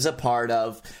man is a part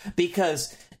of,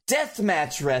 because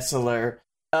deathmatch wrestler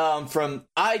from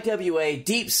IWA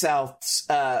Deep South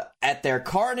at their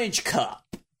Carnage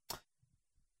Cup,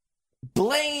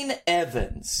 Blaine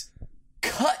Evans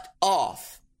cut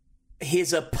off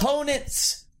his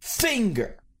opponent's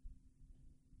finger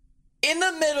in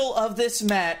the middle of this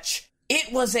match.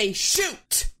 It was a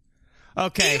shoot.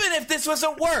 Okay. Even if this was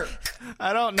a work.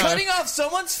 I don't know. Cutting off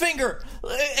someone's finger.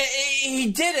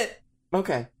 He did it.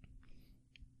 Okay.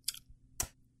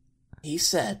 He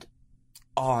said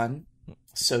on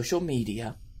social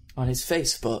media, on his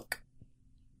Facebook,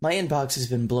 my inbox has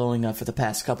been blowing up for the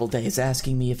past couple days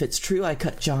asking me if it's true I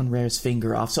cut John Rare's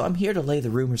finger off, so I'm here to lay the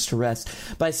rumors to rest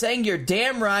by saying you're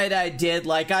damn right I did.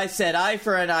 Like I said, eye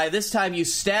for an eye. This time you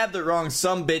stabbed the wrong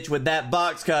sumbitch with that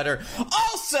box cutter.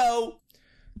 Also,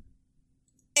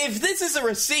 if this is a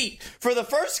receipt for the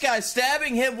first guy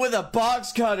stabbing him with a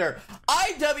box cutter,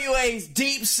 IWA's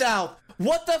Deep South,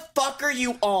 what the fuck are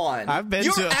you on?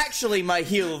 You're actually my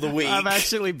heel of the week. I've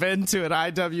actually been to an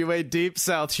IWA Deep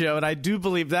South show, and I do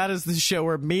believe that is the show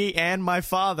where me and my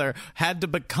father had to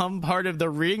become part of the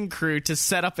ring crew to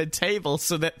set up a table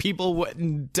so that people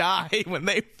wouldn't die when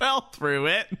they fell through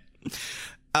it.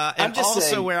 And also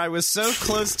saying, where I was so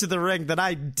close to the ring that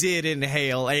I did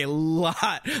inhale a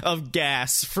lot of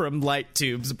gas from light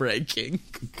tubes breaking.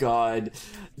 God,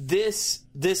 this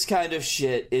kind of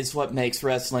shit is what makes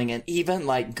wrestling, and even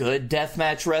like good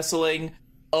deathmatch wrestling,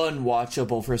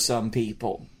 unwatchable for some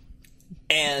people.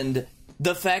 And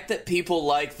the fact that people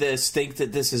like this think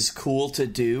that this is cool to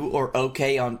do or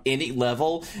okay on any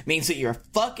level means that you're a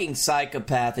fucking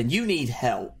psychopath and you need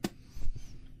help.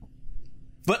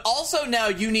 But also now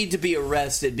you need to be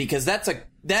arrested because that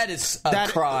is a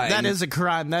crime. That is a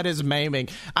crime. That is maiming.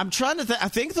 I'm trying to I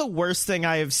think the worst thing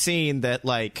I have seen that,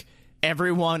 like,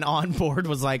 everyone on board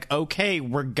was like, okay,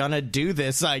 we're gonna do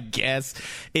this, I guess,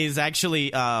 is actually,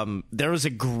 there was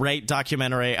a great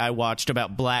documentary I watched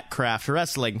about Black Craft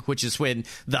Wrestling, which is when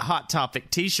the Hot Topic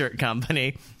t-shirt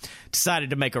company decided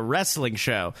to make a wrestling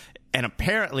show. And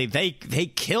apparently they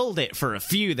killed it for a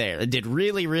few there. It did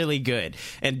really, really good.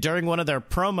 And during one of their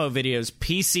promo videos,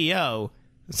 PCO,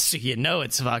 so you know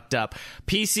it's fucked up,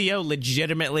 PCO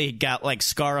legitimately got, like,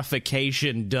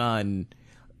 scarification done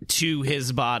to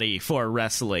his body for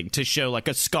wrestling to show, like,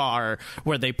 a scar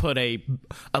where they put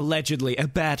allegedly a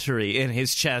battery in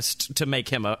his chest to make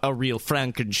him a real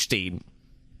Frankenstein.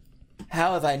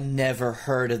 How have I never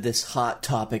heard of this Hot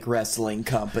Topic wrestling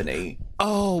company?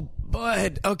 Oh,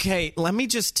 bud. Okay, let me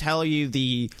just tell you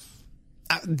the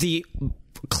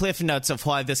cliff notes of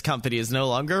why this company is no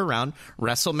longer around.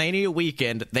 WrestleMania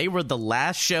weekend, they were the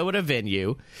last show at a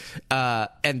venue,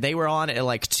 and they were on at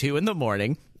like 2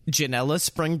 a.m. Janela's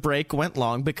spring break went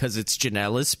long because it's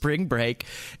Janela's spring break,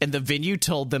 and the venue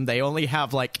told them they only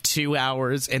have like 2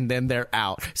 hours and then they're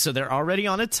out. So they're already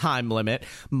on a time limit.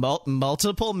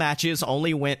 Multiple matches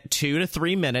only went 2 to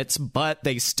 3 minutes, but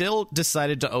they still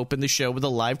decided to open the show with a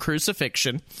live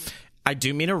crucifixion. I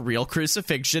do mean a real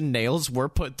crucifixion. Nails were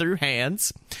put through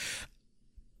hands.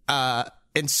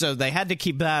 And so they had to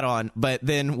keep that on. But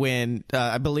then when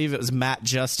I believe it was Matt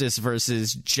Justice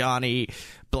versus Johnny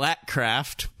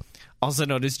Blackcraft, also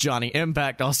known as Johnny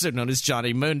Impact, also known as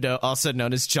Johnny Mundo, also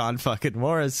known as John fucking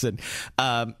Morrison,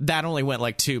 that only went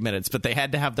like 2 minutes, but they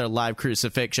had to have their live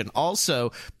crucifixion.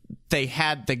 Also, they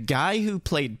had the guy who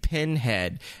played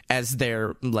Pinhead as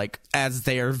their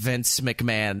Vince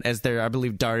McMahon, as their, I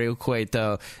believe, Dario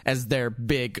Cueto, as their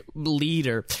big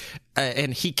leader.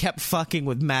 And he kept fucking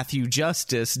with Matthew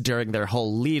Justice during their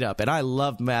whole lead up. And I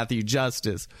love Matthew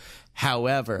Justice.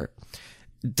 However,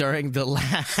 during the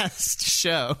last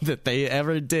show that they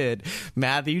ever did,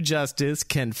 Matthew Justice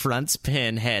confronts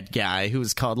Pinhead guy,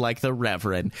 who's called like the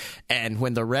Reverend. And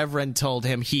when the Reverend told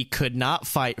him he could not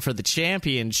fight for the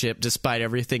championship despite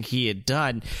everything he had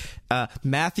done,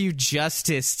 Matthew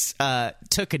Justice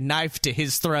took a knife to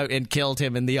his throat and killed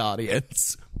him in the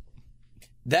audience.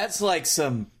 That's like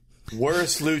some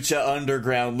worse Lucha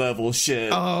Underground level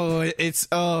shit.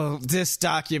 This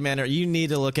documentary, you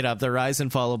need to look it up, The Rise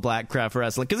and Fall of Blackcraft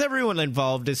Wrestling, because everyone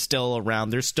involved is still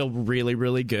around. They're still really,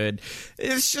 really good.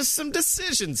 It's just some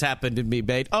decisions happened to be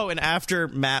made. Oh, and after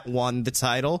Matt won the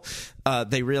title,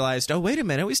 they realized, oh, wait a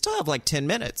minute, we still have like 10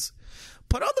 minutes.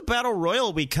 Put on the Battle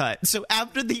Royal we cut. So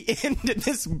after the end of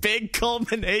this big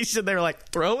culmination, they're like,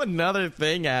 throw another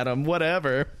thing at them,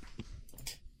 whatever.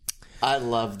 I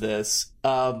love this.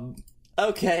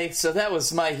 Okay, so that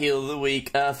was my heel of the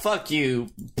week. Fuck you,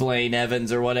 Blaine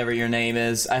Evans, or whatever your name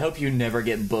is. I hope you never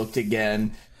get booked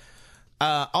again.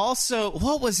 Also,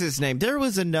 what was his name? There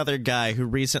was another guy who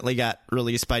recently got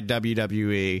released by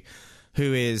WWE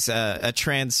who is a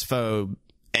transphobe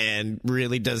and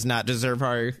really does not deserve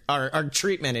our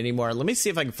treatment anymore. Let me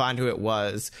see if I can find who it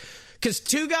was. Because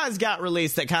 2 guys got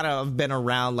released that kind of have been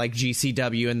around like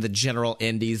GCW and the general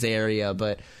indies area,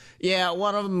 but yeah,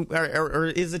 one of them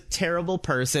is a terrible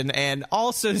person. And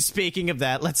also, speaking of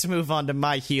that, let's move on to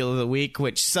my heel of the week,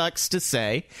 which sucks to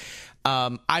say.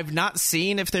 I've not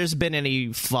seen if there's been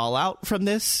any fallout from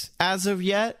this as of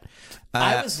yet.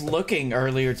 I was looking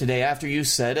earlier today after you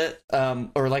said it,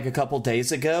 or like a couple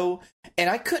days ago, and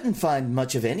I couldn't find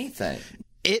much of anything.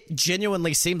 It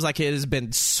genuinely seems like it has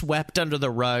been swept under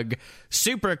the rug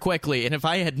super quickly. And if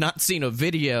I had not seen a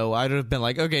video, I'd have been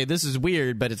like, okay, this is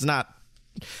weird, but it's not.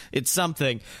 It's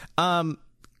something.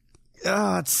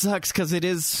 It sucks because it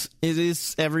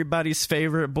is everybody's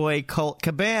favorite boy, Colt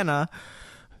Cabana,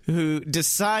 who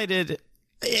decided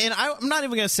And I'm not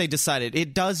even going to say decided.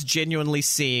 It does genuinely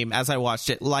seem, as I watched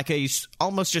it, like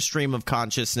almost a stream of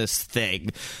consciousness thing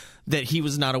that he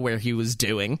was not aware he was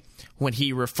doing when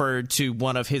he referred to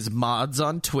one of his mods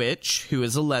on Twitch, who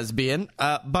is a lesbian,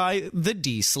 by the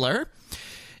D slur.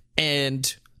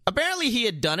 And apparently he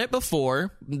had done it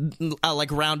before, like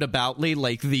roundaboutly,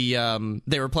 like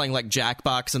they were playing like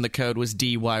Jackbox and the code was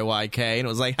DYYK, and it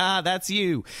was like, that's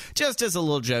you, just as a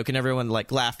little joke, and everyone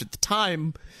like laughed at the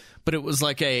time, but it was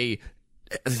like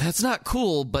that's not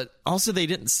cool, but also they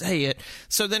didn't say it.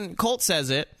 So then Colt says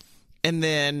it, and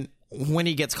then when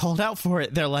he gets called out for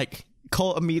it, they're like,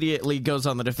 Colt immediately goes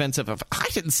on the defensive of, I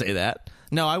didn't say that.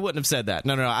 No, I wouldn't have said that.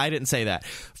 No, I didn't say that.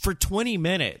 For 20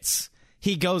 minutes,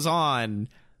 he goes on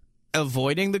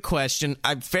avoiding the question.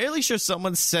 I'm fairly sure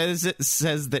someone says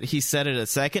that he said it a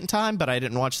second time, but I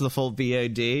didn't watch the full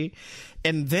VOD.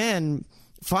 And then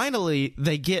finally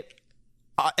they get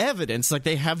evidence, like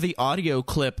they have the audio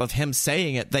clip of him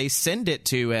saying it. They send it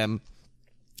to him,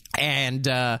 and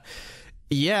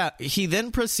he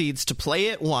then proceeds to play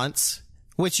it once,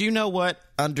 which, you know what,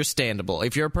 understandable.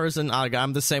 If you're a person,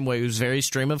 I'm the same way, who's very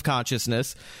stream of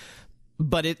consciousness,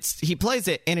 but he plays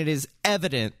it and it is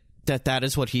evident that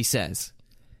is what he says.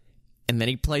 And then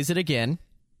he plays it again.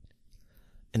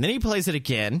 And then he plays it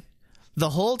again. The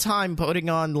whole time putting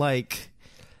on, like,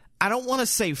 I don't want to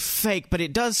say fake, but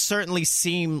it does certainly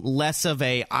seem less of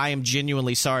a, I am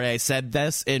genuinely sorry I said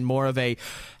this, and more of a,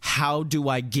 how do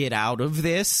I get out of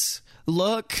this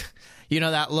look? You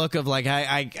know, that look of like,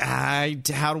 how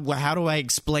do I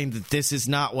explain that this is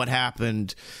not what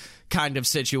happened kind of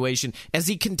situation, as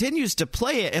he continues to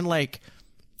play it. And like,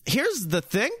 here's the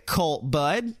thing, Colt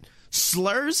bud,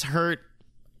 slurs hurt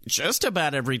just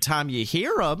about every time you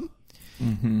hear them.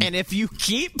 Mm-hmm. And if you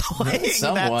keep playing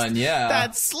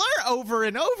that slur over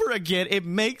and over again, it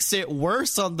makes it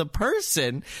worse on the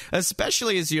person,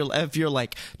 especially if you're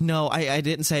like, no, I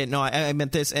didn't say it. No, I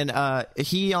meant this. And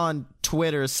he on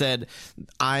Twitter said,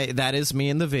 that is me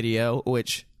in the video,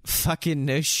 which fucking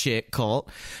no shit, Colt.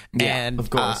 Yeah, and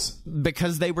of course,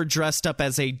 because they were dressed up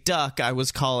as a duck, I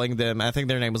was calling them, I think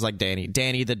their name was like Danny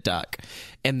the duck,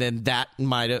 and then that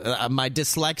my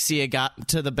dyslexia got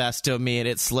to the best of me and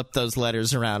it slipped those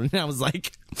letters around, and I was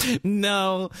like,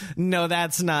 no,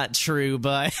 that's not true,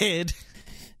 bud.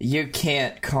 You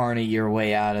can't carny your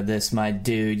way out of this, my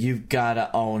dude. You've got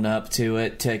to own up to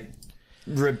it to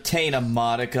retain a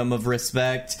modicum of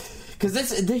respect. Because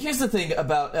here's the thing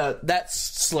about that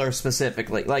slur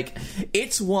specifically. Like,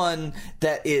 it's one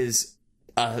that is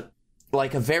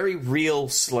like a very real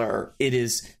slur. It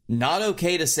is not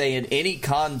okay to say in any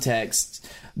context,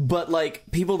 but like,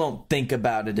 people don't think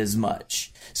about it as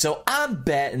much. So I'm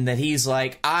betting that he's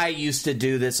like, I used to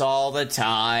do this all the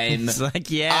time. It's like,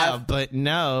 but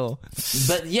no.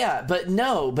 But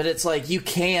no. But it's like, you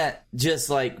can't just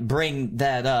like bring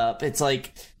that up. It's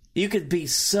like, you could be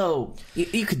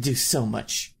you could do so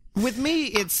much. With me,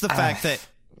 it's the fact that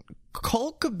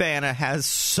Colt Cabana has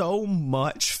so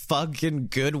much fucking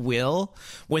goodwill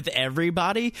with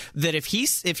everybody that if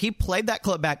he played that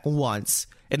clip back once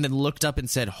and then looked up and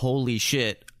said, holy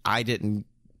shit, I didn't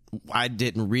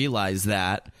realize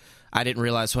that. I didn't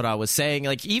realize what I was saying.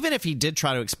 Like, even if he did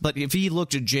try to explain, if he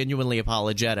looked genuinely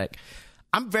apologetic,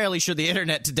 I'm fairly sure the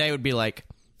internet today would be like,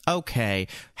 okay.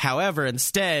 However,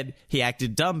 instead, he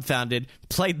acted dumbfounded,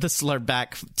 played the slur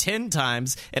back 10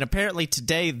 times, and apparently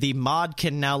today the mod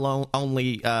can now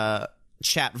only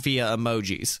chat via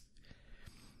emojis.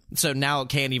 So now it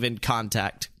can't even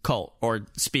contact Colt or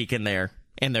speak in their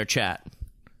chat.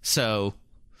 So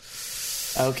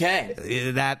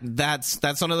okay,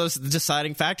 that's one of those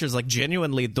deciding factors. Like,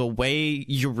 genuinely, the way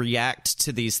you react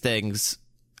to these things,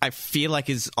 I feel like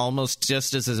is almost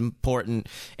just as important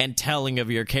and telling of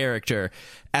your character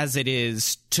as it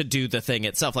is to do the thing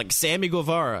itself. Like Sammy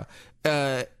Guevara,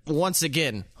 once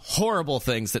again, horrible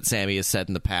things that Sammy has said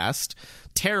in the past,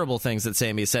 terrible things that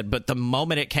Sammy has said, but the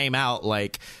moment it came out,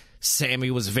 like,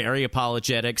 Sammy was very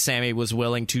apologetic. Sammy was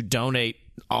willing to donate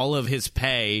all of his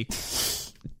pay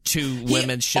to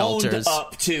women's shelters. Owned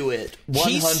up to it 100%.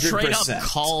 He straight up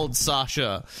called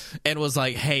Sasha and was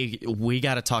like, hey, we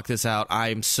got to talk this out.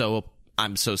 I'm so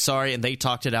sorry. And they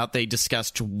talked it out. They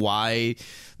discussed why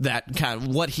that kind of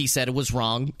what he said was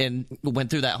wrong and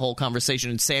went through that whole conversation.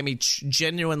 And Sammy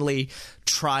genuinely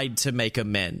tried to make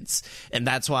amends. And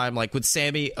that's why I'm like, with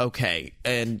Sammy, okay.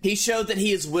 And he showed that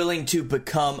he is willing to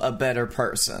become a better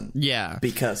person. Yeah.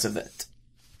 Because of it.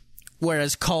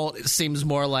 Whereas Colt seems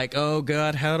more like, oh,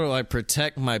 God, how do I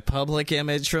protect my public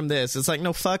image from this? It's like,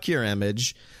 no, fuck your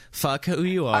image. Fuck who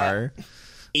you are.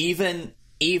 Even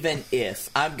even if,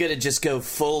 I'm gonna just go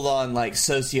full on like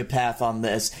sociopath on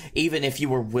this, even if you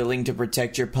were willing to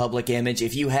protect your public image,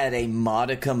 if you had a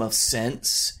modicum of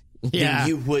sense, then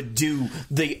you would do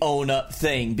the own up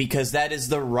thing, because that is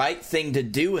the right thing to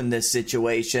do in this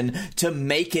situation to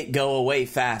make it go away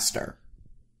faster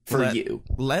for you.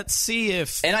 Let's see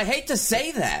if... And I hate to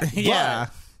say that, yeah.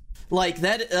 but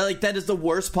that is the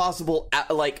worst possible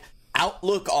outlook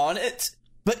on it.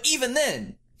 But even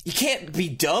then, you can't be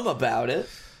dumb about it.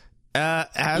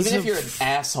 Even if you're an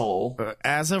asshole.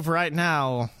 As of right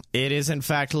now, it is in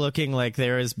fact looking like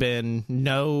there has been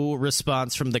no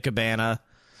response from the Cabana.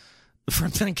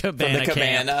 From the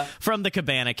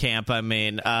Cabana camp, I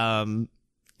mean.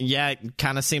 Yeah, it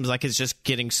kind of seems like it's just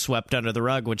getting swept under the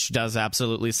rug, which does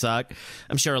absolutely suck.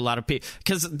 I'm sure a lot of people...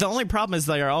 Because the only problem is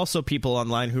there are also people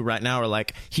online who right now are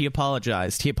like, he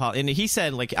apologized. And he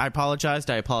said, like, I apologized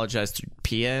to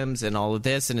PMs and all of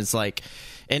this. And it's like...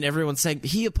 And everyone's saying,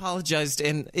 he apologized.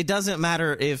 And it doesn't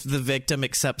matter if the victim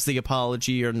accepts the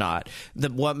apology or not.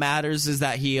 What matters is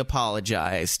that he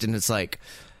apologized. And it's like...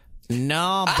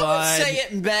 No, but... I would say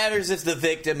it matters if the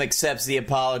victim accepts the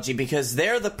apology, because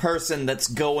they're the person that's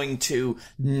going to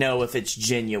know if it's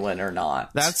genuine or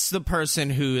not. That's the person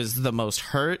who is the most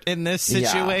hurt in this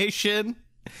situation. Yeah.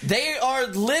 They are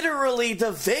literally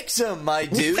the victim, my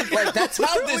dude. Like, that's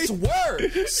how this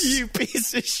works. You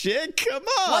piece of shit. Come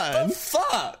on. What the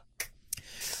fuck?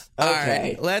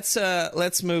 Okay, all right,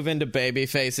 let's move into baby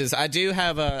faces. I do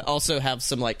have also have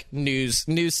some like news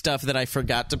stuff that I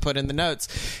forgot to put in the notes,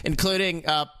 including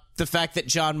the fact that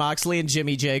Jon Moxley and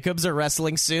Jimmy Jacobs are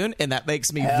wrestling soon, and that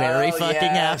makes me very fucking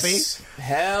happy.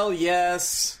 Hell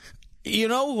yes. You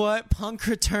know what? Punk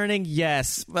returning,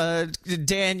 yes.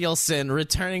 Danielson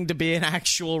returning to be an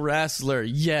actual wrestler,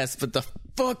 yes. But the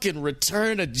fucking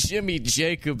return of Jimmy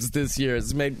Jacobs this year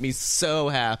has made me so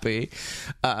happy.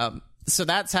 So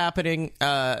that's happening.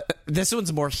 This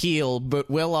one's more heel, but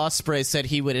Will Ospreay said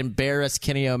he would embarrass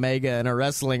Kenny Omega in a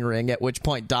wrestling ring, at which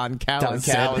point Don Callis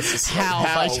said,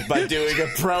 how? By doing a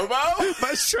promo?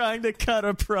 By trying to cut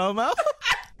a promo?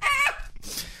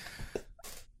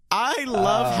 I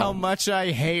love how much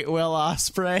I hate Will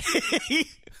Ospreay.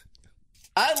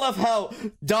 I love how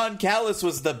Don Callis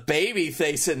was the baby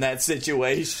face in that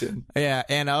situation. Yeah,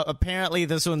 and apparently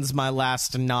this one's my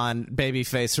last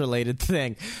non-babyface related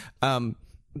thing.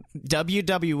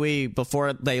 WWE,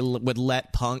 before they would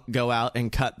let Punk go out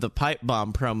and cut the pipe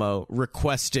bomb promo,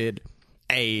 requested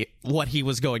what he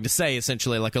was going to say,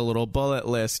 essentially like a little bullet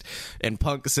list. And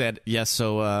Punk said, yes,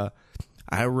 so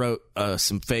I wrote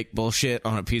some fake bullshit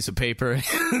on a piece of paper.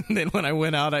 And then when I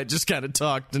went out, I just kind of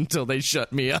talked until they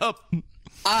shut me up.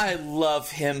 I love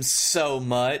him so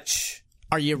much.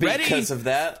 Are you ready? Because of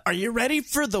that. Are you ready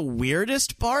for the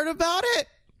weirdest part about it?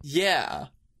 Yeah.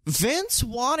 Vince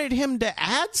wanted him to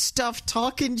add stuff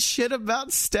talking shit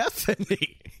about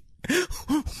Stephanie.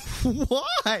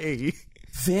 Why?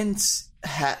 Vince,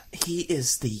 he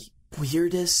is the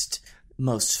weirdest,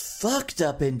 most fucked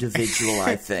up individual,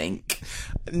 I think.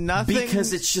 Nothing,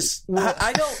 because it's just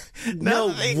I don't know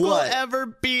what will ever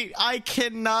beat. I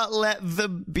cannot let the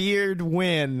beard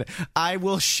win. I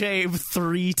will shave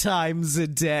 3 times a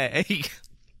day.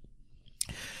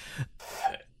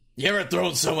 You ever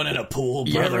thrown someone in a pool,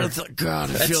 brother?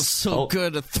 God, it feels so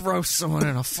good to throw someone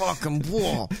in a fucking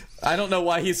pool. I don't know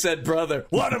why he said brother.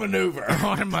 What a maneuver.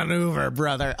 What a maneuver,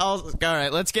 brother. All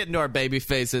right, let's get into our baby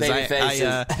faces.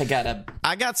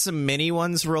 I got some mini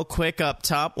ones real quick up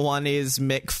top. One is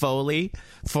Mick Foley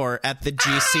at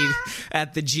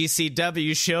the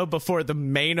GCW show before the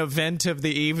main event of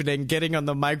the evening, getting on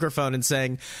the microphone and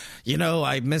saying,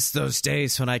 I miss those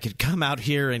days when I could come out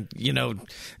here and,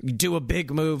 do a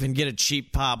big move and get a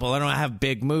cheap pop. Well, I don't have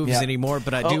big moves anymore,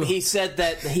 but I do. He said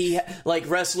that like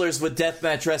wrestlers with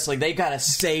deathmatch wrestling, they gotta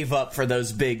save up for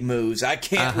those big moves. I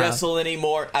can't wrestle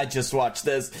anymore. I just watched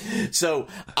this. So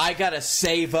I gotta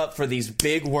save up for these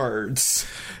big words.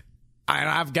 And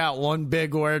I've got one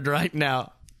big word right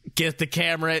now. Get the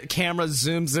camera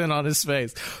zooms in on his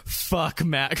face. Fuck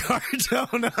Matt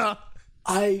Cardona.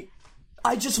 I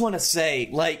just want to say,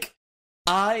 like,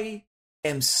 I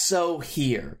am so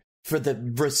here for the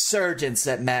resurgence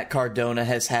that Matt Cardona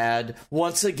has had.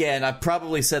 Once again, I've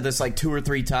probably said this like 2 or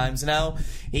 3 times now.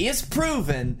 He has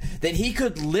proven that he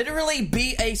could literally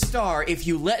be a star if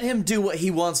you let him do what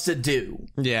he wants to do.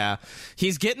 Yeah.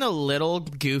 He's getting a little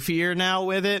goofier now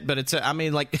with it, but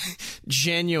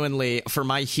genuinely, for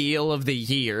my heel of the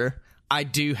year, I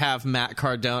do have Matt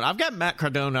Cardona. I've got Matt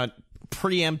Cardona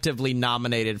preemptively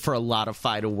nominated for a lot of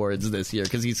fight awards this year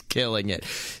because he's killing it.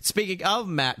 Speaking of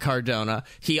Matt Cardona,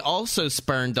 he also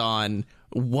spurned on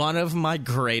one of my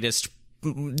greatest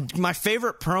my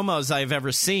favorite promos I've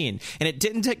ever seen, and it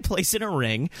didn't take place in a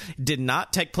ring, did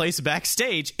not take place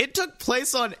backstage. It took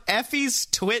place on Effie's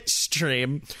Twitch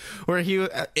stream, where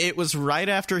it was right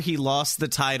after he lost the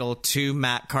title to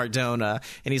Matt Cardona,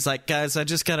 and he's like, guys, I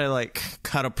just gotta like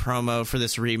cut a promo for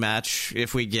this rematch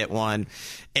if we get one.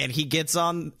 And he gets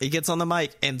on the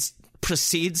mic and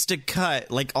proceeds to cut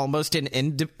like almost an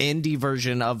indie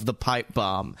version of the pipe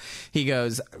bomb. He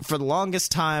goes, for the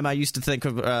longest time I used to think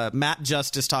of Matt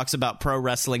Justice talks about pro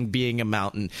wrestling being a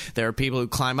mountain. There are people who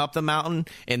climb up the mountain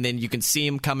and then you can see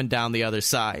him coming down the other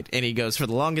side. And he goes, for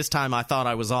the longest time I thought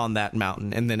I was on that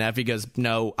mountain. And then Effie goes,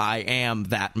 no, I am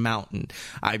that mountain.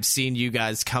 I've seen you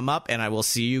guys come up and I will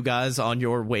see you guys on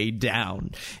your way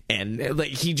down. And like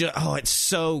he just, oh, it's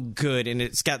so good, and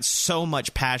it's got so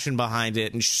much passion behind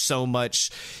it and so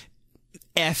much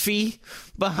Effie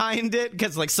behind it,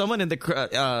 because like someone in the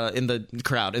crowd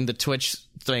in the Twitch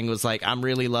thing was like, I'm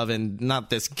really loving not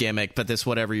this gimmick but this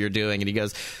whatever you're doing, and he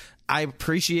goes, I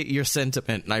appreciate your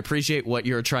sentiment and I appreciate what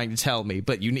you're trying to tell me,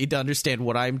 but you need to understand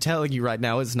what I'm telling you right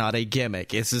now is not a gimmick.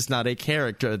 This is not a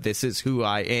character. This is who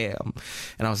I am.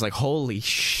 And I was like, holy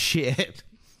shit.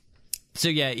 So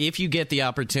yeah, if you get the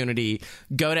opportunity,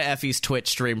 go to Effie's Twitch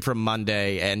stream from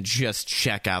Monday and just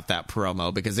check out that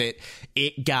promo, because it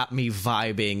got me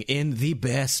vibing in the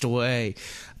best way.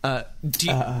 Would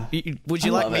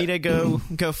you like me to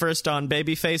go first on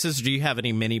baby faces, or do you have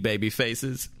any mini baby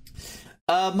faces?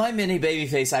 My mini baby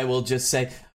face, I will just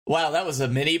say, wow, that was a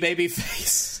mini baby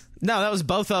face. No, that was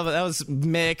both of it. That was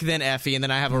Mick, then Effie, and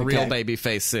then I have a real baby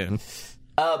face soon.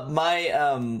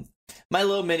 My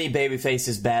little mini baby face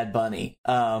is Bad Bunny,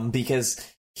 because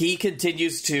he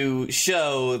continues to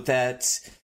show that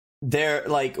they're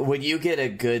like, when you get a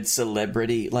good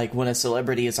celebrity, like when a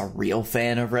celebrity is a real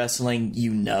fan of wrestling,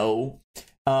 you know,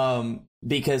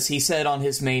 because he said on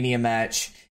his Mania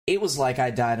match, it was like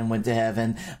I died and went to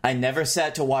heaven. I never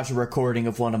sat to watch a recording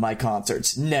of one of my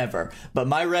concerts. Never. But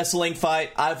my wrestling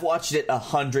fight, I've watched it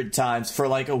 100 times for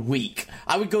like a week.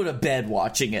 I would go to bed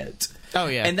watching it. Oh,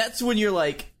 yeah. And that's when you're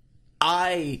like,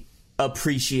 I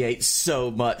appreciate so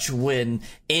much when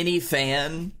any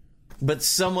fan, but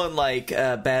someone like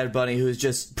Bad Bunny, who's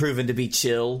just proven to be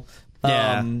chill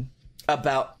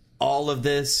about all of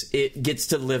this, it gets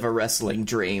to live a wrestling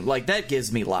dream. Like, that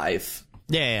gives me life.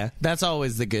 Yeah, that's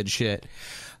always the good shit.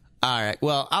 All right,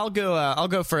 well, I'll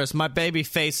go first. My baby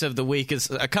face of the week is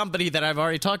a company that I've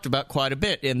already talked about quite a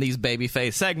bit in these baby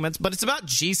face segments, but it's about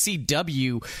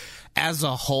GCW as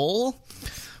a whole.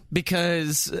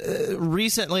 Because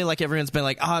recently, like, everyone's been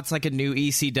like, oh, it's like a new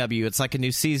ECW, it's like a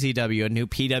new CZW, a new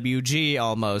PWG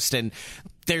almost, and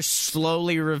they're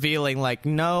slowly revealing, like,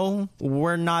 no,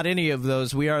 we're not any of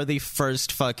those. We are the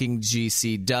first fucking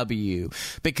GCW,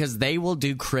 because they will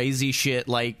do crazy shit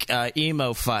like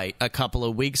Emo Fight a couple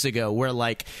of weeks ago, where,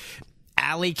 like,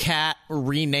 Alley Cat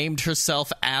renamed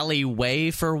herself Alley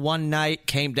Way for one night,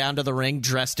 came down to the ring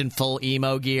dressed in full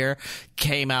emo gear,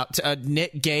 came out.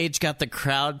 Nick Gage got the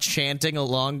crowd chanting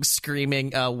along,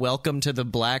 screaming, welcome to the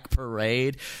Black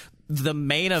Parade. The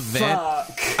main event.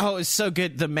 Oh, it's so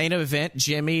good. The main event,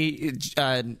 Jimmy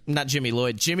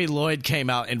Lloyd came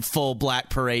out in full Black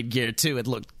Parade gear too. It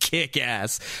looked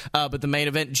kick-ass. But the main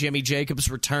event, Jimmy Jacobs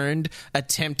returned,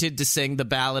 attempted to sing the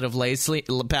Ballad of Lacey,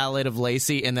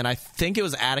 and then I think it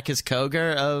was Atticus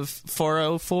Cogar of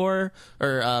 404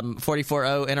 or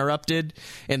 440 interrupted,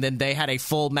 and then they had a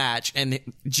full match, and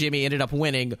Jimmy ended up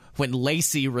winning when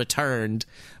Lacey returned,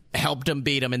 helped him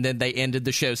beat him, and then they ended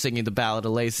the show singing the Ballad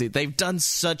of Lacey. They've done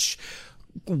such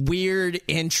weird,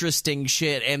 interesting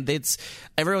shit, and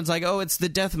everyone's like, oh, it's the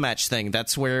deathmatch thing.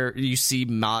 That's where you see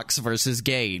Mox versus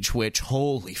Gage, which,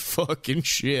 holy fucking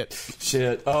shit.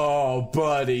 Oh,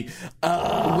 buddy.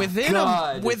 Within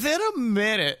a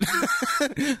minute,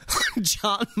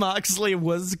 Jon Moxley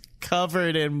was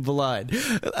covered in blood,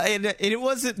 and it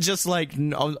wasn't just like,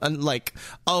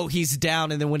 oh, he's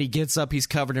down, and then when he gets up, he's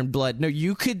covered in blood. No,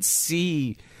 you could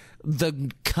see the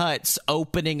cuts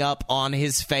opening up on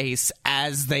his face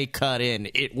as they cut in.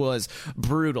 It was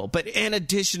brutal. But in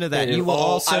addition to that, you will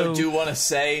also... I do want to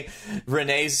say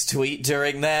Renee's tweet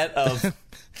during that of...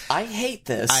 I hate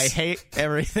this. I hate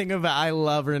everything about... I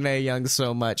love Renee Young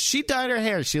so much. She dyed her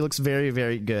hair. She looks very,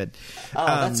 very good. Oh,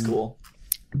 that's cool.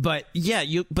 But yeah,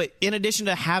 but in addition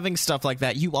to having stuff like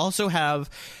that, you also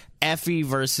have Effie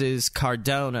versus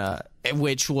Cardona,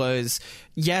 which was,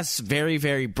 yes, very,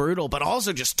 very brutal, but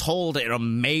also just told an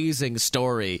amazing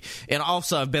story. And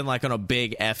also, I've been like on a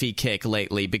big Effie kick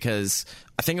lately, because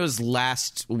I think it was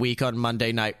last week on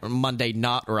Monday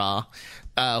Not Raw,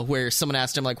 where someone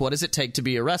asked him, like, what does it take to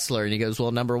be a wrestler? And he goes,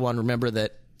 well, number one, remember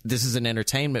that this is an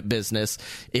entertainment business.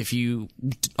 If you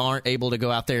aren't able to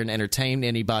go out there and entertain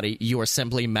anybody, you are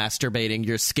simply masturbating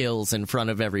your skills in front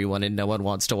of everyone, and no one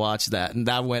wants to watch that. And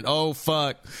that went, oh,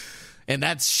 fuck. And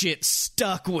that shit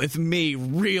stuck with me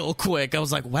real quick. I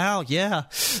was like, wow, yeah.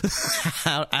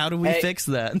 How do we fix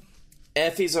that?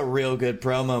 Effie's a real good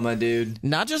promo, my dude.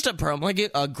 Not just a promo,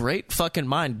 like a great fucking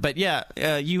mind. But yeah,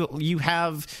 you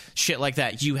have shit like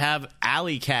that. You have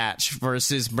Alley Catch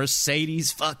versus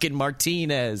Mercedes fucking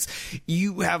Martinez.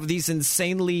 You have these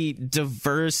insanely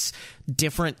diverse,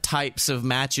 different types of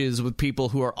matches with people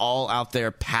who are all out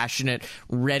there passionate,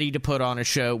 ready to put on a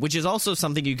show, which is also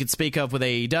something you could speak of with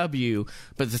AEW.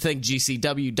 But the thing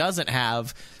GCW doesn't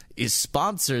have is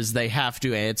sponsors they have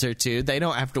to answer to. They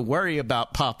don't have to worry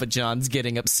about Papa John's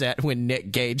getting upset when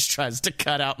Nick Gage tries to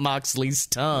cut out Moxley's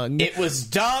tongue. It was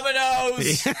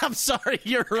Domino's! I'm sorry,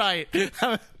 you're right.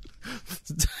 God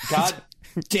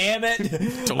damn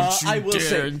it. Don't you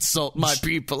dare insult my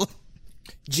people.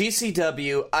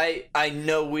 GCW, I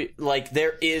know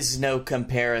there is no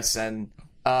comparison.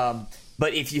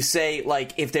 But if you say,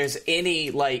 if there's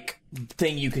any,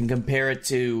 thing you can compare it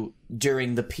to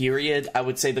during the period, I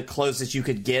would say the closest you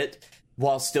could get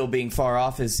while still being far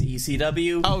off is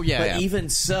ECW. Oh, yeah. But even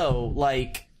so,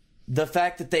 the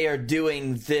fact that they are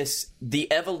doing this,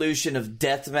 the evolution of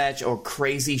deathmatch or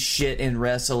crazy shit in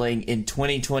wrestling in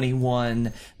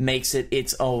 2021 makes it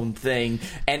its own thing.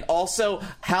 And also,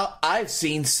 how I've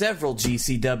seen several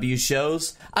GCW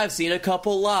shows. I've seen a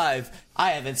couple live.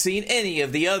 I haven't seen any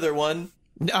of the other one.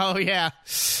 Oh, yeah.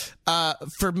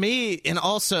 For me, and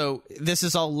also, this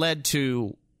has all led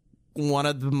to one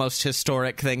of the most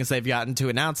historic things they've gotten to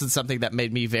announce, and something that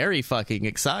made me very fucking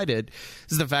excited,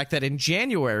 is the fact that in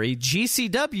January,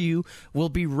 GCW will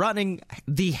be running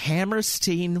the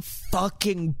Hammerstein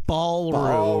fucking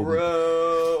ballroom.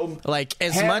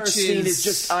 Hammerstein much as is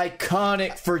just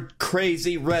iconic for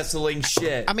crazy wrestling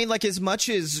shit. I mean, as much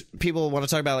as people want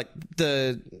to talk about,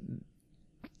 the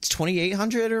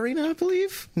 2800 arena, I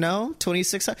believe. No,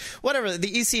 2600. Whatever,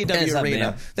 the ECW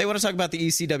arena. They want to talk about the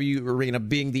ECW arena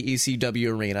being the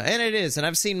ECW arena, and it is. And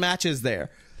I've seen matches there.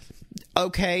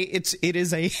 Okay, it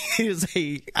is a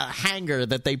hangar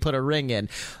that they put a ring in.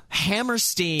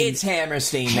 Hammerstein. It's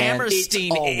Hammerstein, man.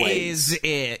 Hammerstein is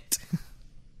it.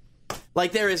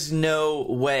 There is no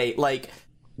way.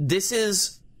 This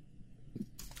is.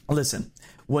 Listen.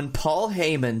 When Paul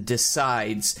Heyman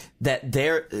decides that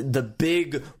the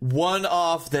big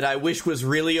one-off that I wish was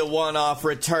really a one-off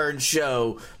return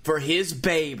show for his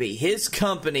baby, his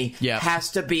company,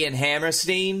 has to be in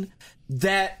Hammerstein,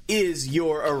 that is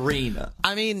your arena.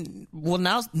 I mean, well,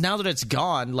 now that it's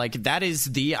gone, that is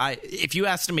if you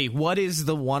asked me, what is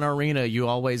the one arena you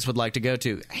always would like to go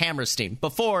to? Hammerstein.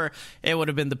 Before, it would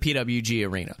have been the PWG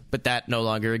arena, but that no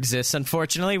longer exists,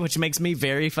 unfortunately, which makes me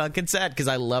very fucking sad, because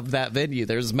I love that venue.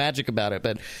 There's magic about it,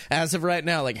 but as of right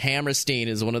now, Hammerstein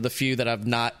is one of the few that I've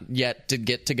not yet to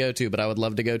get to go to, but I would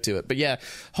love to go to it. But yeah,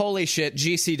 holy shit,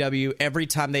 GCW, every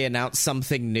time they announce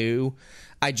something new,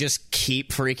 I just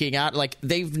keep freaking out.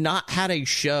 They've not had a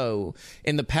show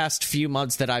in the past few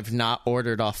months that I've not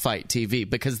ordered off Fight TV,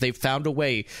 because they've found a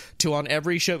way to, on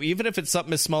every show, even if it's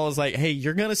something as small as hey,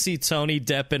 you're going to see Tony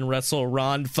Deppen wrestle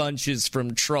Ron Funches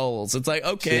from Trolls. It's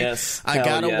okay, yes. I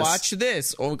got to watch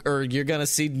this. Or you're going to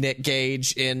see Nick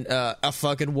Gage in a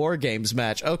fucking War Games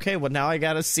match. Okay, well, now I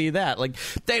got to see that.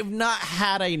 They've not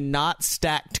had a not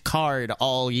stacked card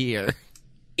all year.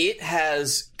 It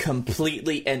has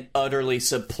completely and utterly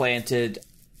supplanted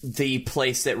the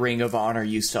place that Ring of Honor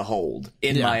used to hold,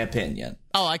 in my opinion.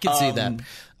 Oh, I can see that.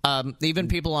 Even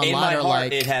people online in my are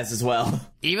heart, it has as well.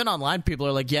 Even online, people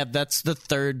are yeah, that's the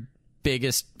third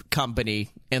biggest company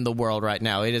in the world right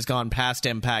now. It has gone past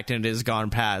Impact, and it has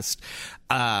gone past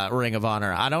Ring of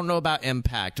Honor. I don't know about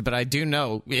Impact, but I do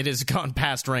know it has gone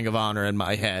past Ring of Honor in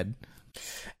my head.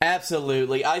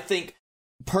 Absolutely. I think,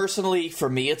 personally, for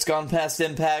me, it's gone past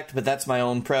Impact, but that's my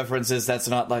own preferences. That's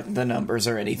not the numbers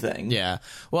or anything. Yeah.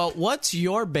 Well, what's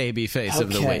your baby face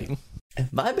of the week?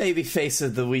 My baby face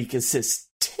of the week is this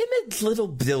timid little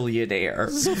billionaire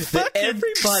that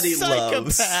everybody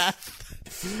loves,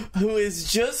 who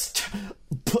is just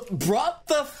brought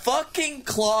the fucking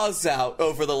claws out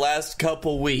over the last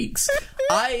couple weeks.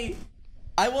 I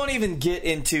won't even get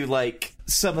into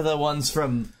some of the ones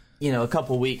from a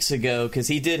couple weeks ago, because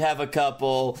he did have a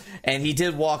couple, and he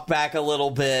did walk back a little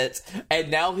bit,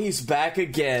 and now he's back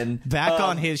again. Back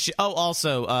on his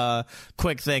also,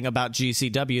 quick thing about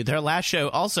GCW. Their last show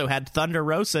also had Thunder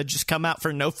Rosa just come out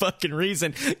for no fucking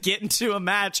reason, get into a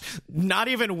match, not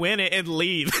even win it, and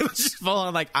leave. It was just full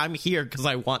on like, I'm here because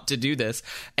I want to do this.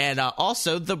 And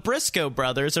also, the Briscoe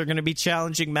brothers are going to be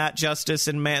challenging Matt Justice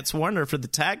and Mance Warner for the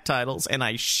tag titles, and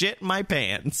I shit my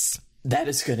pants. That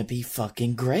is going to be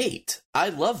fucking great. I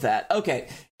love that. Okay.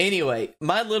 Anyway,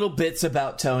 my little bits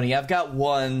about Tony. I've got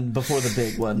one before the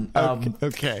big one.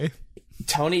 Okay.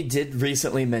 Tony did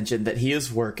recently mention that he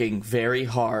is working very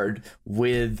hard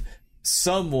with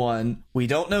someone, we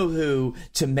don't know who,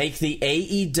 to make the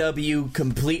AEW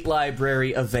complete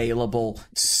library available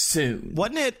soon.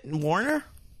 Wasn't it Warner?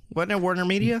 Wasn't it Warner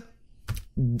Media?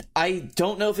 I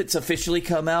don't know if it's officially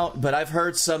come out, but I've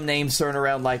heard some names thrown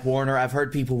around like Warner. I've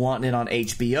heard people wanting it on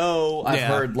HBO. I've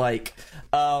heard like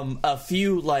a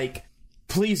few like,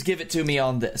 please give it to me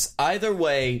on this. Either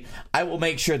way, I will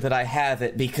make sure that I have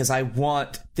it because I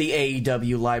want the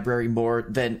AEW library more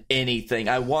than anything.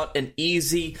 I want an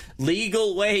easy,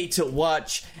 legal way to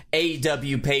watch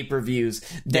AEW pay-per-views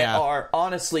that are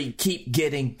honestly keep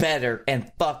getting better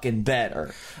and fucking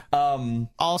better.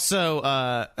 Also,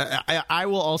 I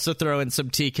will also throw in some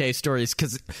TK stories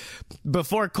because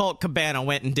before Colt Cabana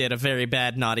went and did a very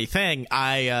bad, naughty thing,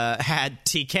 I had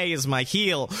TK as my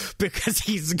heel because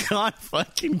he's gone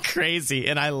fucking crazy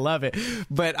and I love it.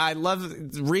 But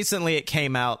recently it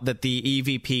came out that the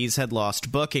EVPs had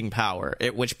lost booking power,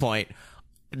 at which point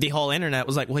the whole internet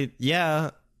was like, well, yeah,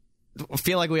 I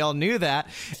feel like we all knew that.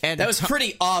 And that was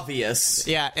pretty obvious.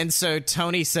 Yeah, and so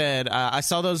Tony said, I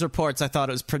saw those reports. I thought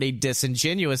it was pretty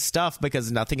disingenuous stuff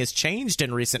because nothing has changed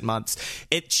in recent months.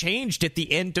 It changed at the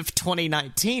end of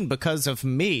 2019 because of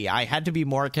me. I had to be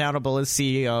more accountable as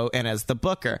CEO and as the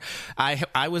booker.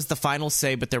 I was the final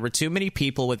say, but there were too many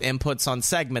people with inputs on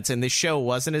segments, and this show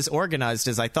wasn't as organized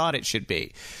as I thought it should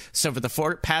be. So for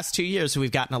the past 2 years,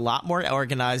 we've gotten a lot more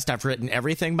organized. I've written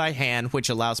everything by hand, which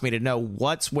allows me to know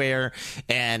what's where.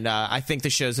 And I think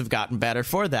the shows have gotten better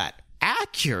for that.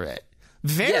 Accurate.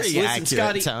 Very accurate,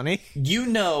 Scotty, Tony. You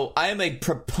know, I am a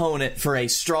proponent for a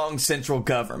strong central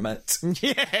government.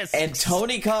 Yes. And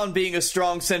Tony Khan being a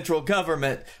strong central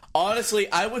government,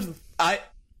 honestly, I would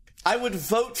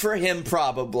vote for him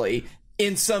probably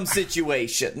in some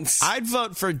situations. I'd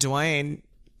vote for Dwayne.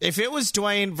 If it was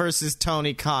Dwayne versus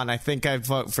Tony Khan, I think I'd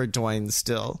vote for Dwayne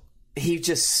still. He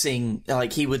just sing,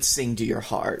 like he would sing to your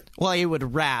heart. Well, he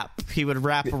would rap. He would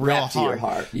rap real rap to hard. Your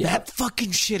heart. Yeah. That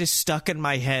fucking shit is stuck in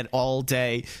my head all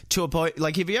day to a point.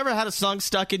 Like, have you ever had a song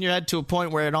stuck in your head to a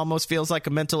point where it almost feels like a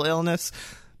mental illness?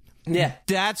 Yeah.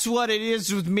 That's what it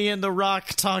is with me and The Rock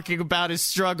talking about his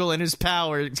struggle and his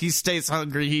power. He stays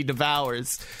hungry, he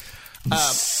devours.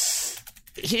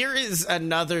 Here is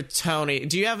another Tony.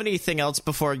 Do you have anything else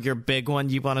before your big one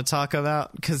you want to talk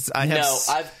about? Because I have. No,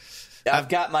 I've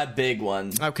got my big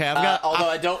one. Okay, I've got. Although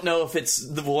I don't know if it's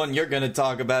the one you're going to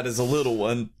talk about is a little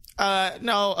one.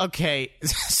 No, okay.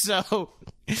 So,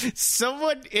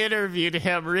 someone interviewed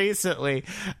him recently.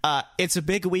 It's a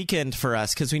big weekend for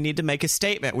us because we need to make a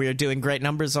statement. We are doing great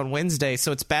numbers on Wednesday,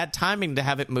 so it's bad timing to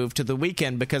have it moved to the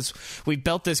weekend because we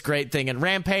built this great thing in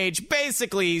Rampage.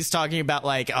 Basically, he's talking about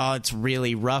like, oh, it's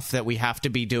really rough that we have to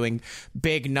be doing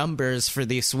big numbers for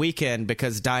this weekend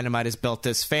because Dynamite has built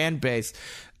this fan base.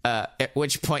 At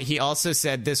which point he also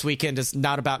said this weekend is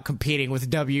not about competing with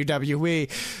WWE.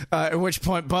 At which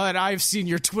point, Bud, I've seen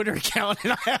your Twitter account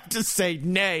and I have to say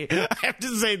nay. I have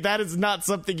to say that is not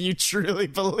something you truly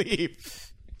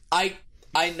believe. I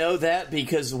know that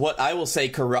because what I will say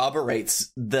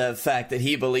corroborates the fact that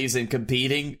he believes in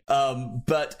competing.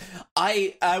 But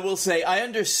I will say I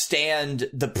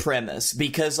understand the premise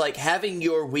because like having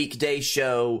your weekday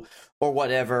show or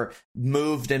whatever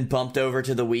moved and bumped over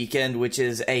to the weekend, which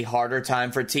is a harder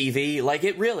time for TV, like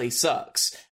it really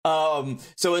sucks. So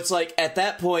it's like at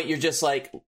that point you're just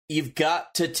like, you've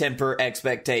got to temper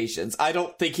expectations. I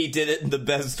don't think he did it in the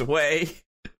best way.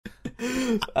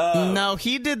 No,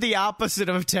 he did the opposite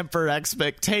of temper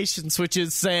expectations, which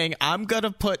is saying, I'm going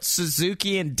to put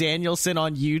Suzuki and Danielson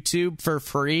on YouTube for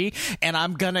free, and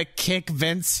I'm going to kick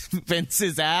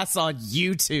Vince's ass on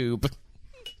YouTube.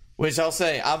 Which I'll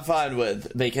say I'm fine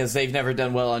with because they've never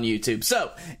done well on YouTube.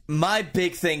 So, my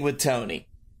big thing with Tony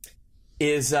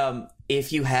is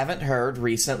if you haven't heard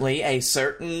recently, a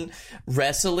certain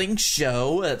wrestling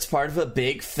show that's part of a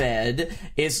big fed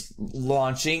is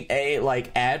launching a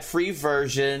like ad-free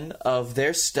version of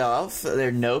their stuff. There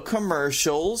are no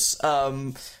commercials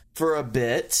for a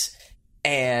bit,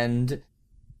 and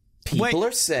people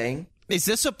are saying... Is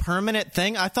this a permanent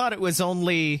thing? I thought it was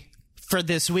only for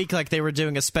this week, like they were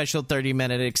doing a special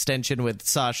 30-minute extension with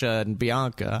Sasha and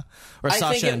Bianca, or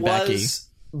Sasha and Becky.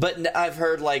 But I've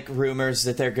heard like rumors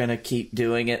that they're going to keep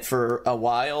doing it for a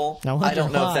while. I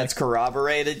don't know if that's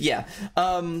corroborated. Yeah.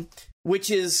 Which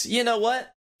is, you know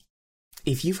what?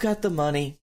 If you've got the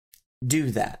money,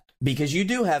 do that. Because you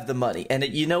do have the money. And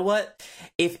you know what?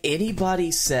 If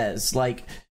anybody says, like,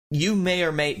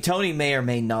 Tony may or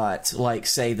may not, like,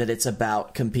 say that it's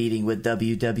about competing with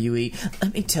WWE.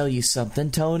 Let me tell you something,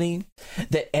 Tony,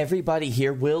 that everybody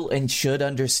here will and should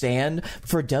understand.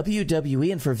 For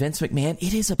WWE and for Vince McMahon,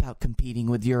 it is about competing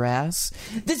with your ass.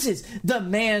 This is the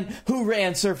man who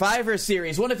ran Survivor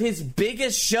Series, one of his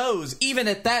biggest shows, even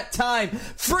at that time,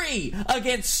 free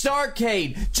against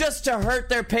Starrcade, just to hurt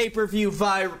their pay-per-view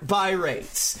buy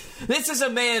rates. This is a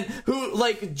man who,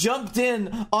 like, jumped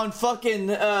in on fucking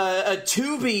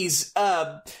Tubi's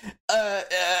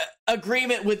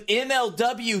agreement with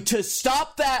MLW to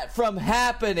stop that from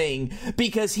happening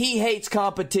because he hates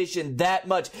competition that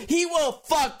much. He will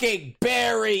fucking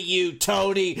bury you,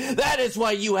 Tony. That is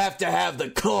why you have to have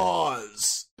the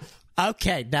cause.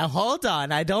 Okay, now hold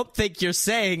on. I don't think you're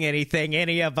saying anything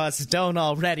any of us don't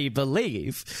already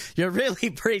believe. You're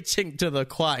really preaching to the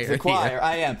choir. The choir, here.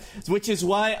 I am. Which is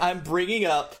why I'm bringing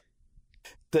up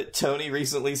that Tony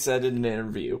recently said in an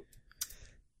interview,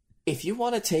 if you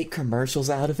want to take commercials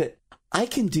out of it, I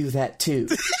can do that too.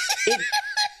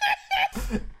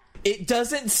 It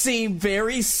doesn't seem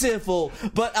very civil,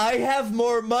 but I have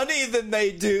more money than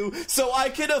they do, so I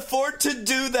can afford to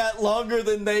do that longer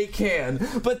than they can.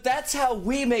 But that's how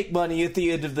we make money at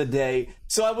the end of the day,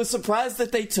 so I was surprised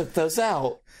that they took those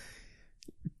out.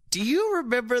 Do you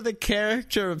remember the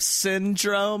character of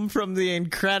Syndrome from The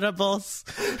Incredibles,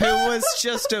 who was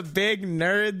just a big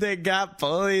nerd that got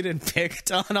bullied and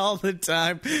picked on all the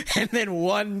time, and then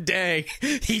one day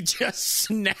he just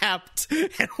snapped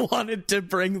and wanted to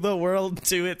bring the world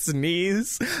to its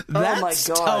knees? That's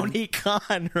oh my God. Tony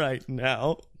Khan right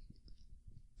now.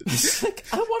 Like,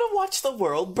 I want to watch the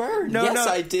world burn. Yes,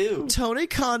 I do. Tony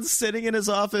Khan's sitting in his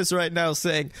office right now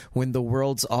saying, when the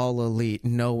world's all elite,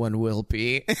 no one will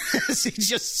be. As he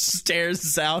just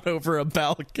stares out over a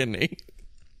balcony.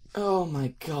 Oh,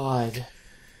 my God.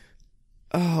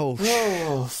 Oh,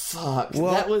 fuck.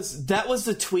 Well, that was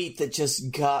the tweet that just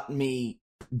got me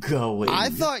going. I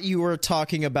thought you were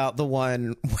talking about the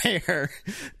one where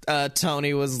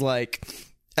Tony was like...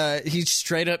 he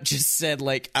straight up just said,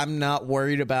 like, I'm not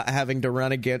worried about having to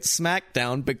run against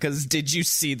SmackDown because did you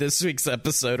see this week's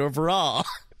episode of Raw?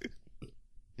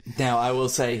 Now, I will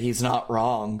say he's not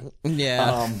wrong.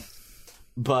 Yeah.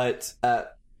 But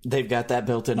they've got that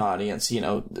built-in audience. You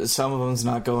know, some of them's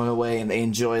not going away and they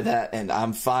enjoy that, and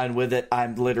I'm fine with it.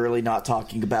 I'm literally not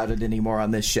talking about it anymore on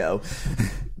this show.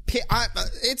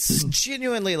 It's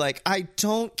genuinely like, I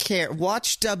don't care.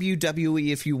 Watch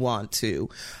WWE if you want to.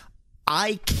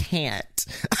 I can't.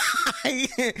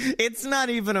 It's not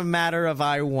even a matter of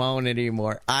I won't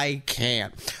anymore. I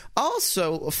can't.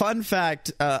 Also, fun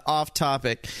fact, off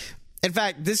topic. In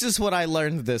fact, this is what I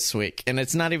learned this week, and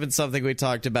it's not even something we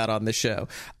talked about on the show.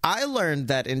 I learned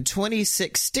that in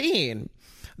 2016,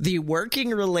 the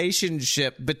working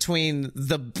relationship between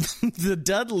the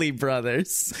Dudley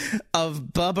brothers of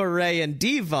Bubba Ray and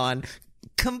Devon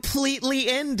completely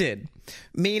ended.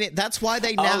 Meaning that's why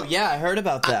they now... Oh, yeah, I heard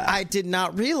about that. I did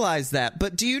not realize that.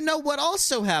 But do you know what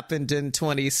also happened in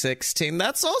 2016?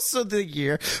 That's also the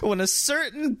year when a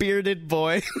certain bearded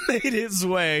boy made his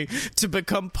way to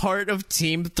become part of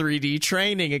Team 3D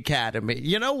Training Academy.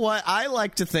 You know what? I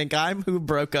like to think I'm who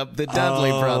broke up the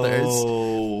Dudley brothers.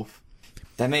 Oh,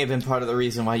 that may have been part of the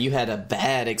reason why you had a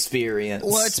bad experience.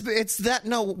 Well, it's that.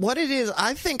 No, what it is,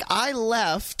 I think I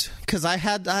left because I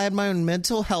had my own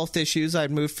mental health issues. I'd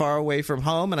moved far away from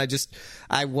home, and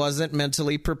I wasn't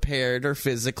mentally prepared or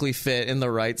physically fit in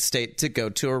the right state to go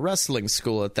to a wrestling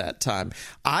school at that time.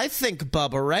 I think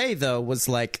Bubba Ray, though, was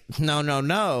like, no.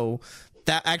 No,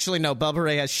 Bubba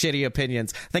Ray has shitty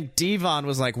opinions. I think Devon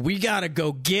was like, we gotta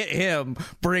go get him,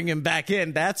 bring him back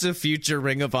in. That's a future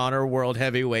Ring of Honor World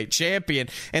Heavyweight Champion.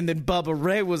 And then Bubba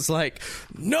Ray was like,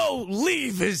 no,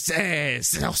 leave his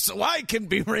ass so I can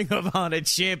be Ring of Honor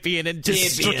Champion and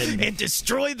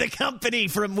destroy the company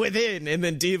from within. And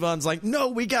then Devon's like, no,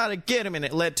 we gotta get him. And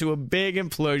it led to a big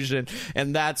implosion,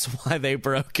 and that's why they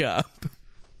broke up.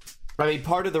 I mean,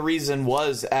 part of the reason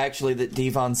was actually that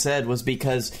Devon said was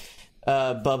because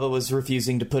Bubba was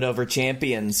refusing to put over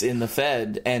champions in the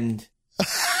Fed, and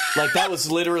like that was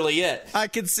literally it. I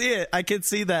could see it. I could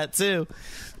see that too.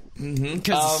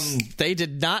 Because they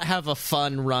did not have a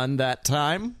fun run that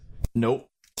time. Nope.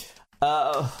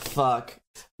 Fuck.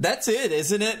 That's it,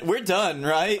 isn't it? We're done,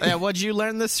 right? Yeah, what'd you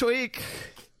learn this week?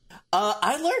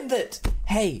 I learned that,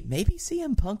 hey, maybe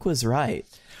CM Punk was right.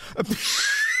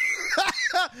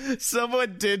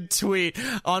 Someone did tweet,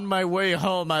 on my way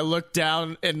home, I looked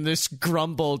down and this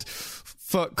grumbled,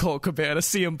 fuck Colt Cabana,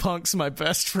 CM Punk's my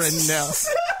best friend now.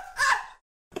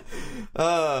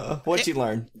 What'd you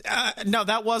learn? No,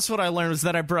 that was what I learned, was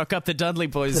that I broke up the Dudley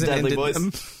Boys. The and Dudley ended Boys?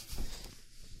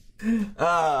 them.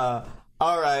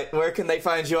 All right, where can they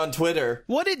find you on Twitter?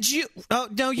 What did you... Oh,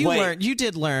 no, you Wait. learned. You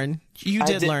did learn. You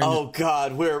did learn. Oh,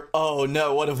 God, oh,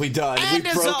 no, what have we done? And We've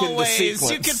as broken always, the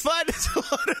sequence. you can find us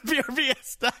on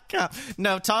PureBS.com.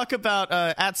 No, talk about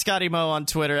at Scotty Mo on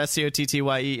Twitter,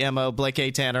 SCOTTYEMO, Blake A.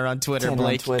 Tanner on Twitter, Tanner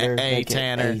Blake on Twitter, A. Blake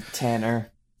Tanner. A.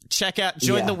 Tanner. Check out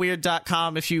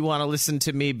jointheweird.com if you want to listen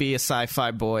to me be a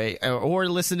sci-fi boy, or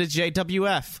listen to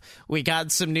JWF. We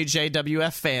got some new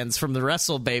JWF fans from the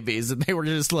Wrestle Babies, and they were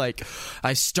just like,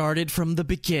 I started from the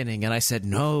beginning, and I said,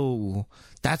 no,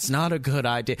 that's not a good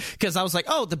idea. Because I was like,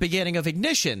 oh, the beginning of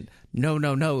Ignition.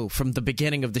 No, from the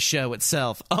beginning of the show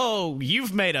itself. Oh,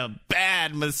 you've made a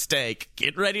bad mistake.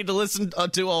 Get ready to listen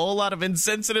to a whole lot of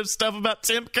insensitive stuff about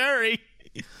Tim Curry.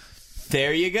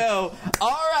 There you go.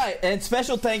 All right, and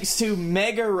special thanks to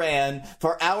Mega Ran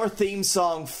for our theme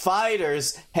song,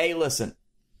 Fighters. Hey, listen,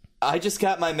 I just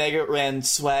got my Mega Ran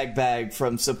swag bag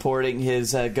from supporting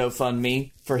his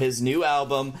GoFundMe for his new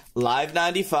album, Live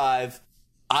 95.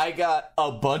 I got a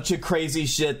bunch of crazy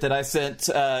shit that I sent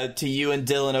to you and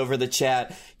Dylan over the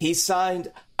chat. He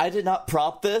signed, I did not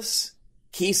prompt this,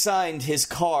 he signed his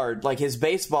card, like his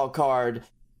baseball card,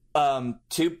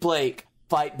 to Blake,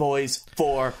 Fight Boys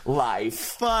for life.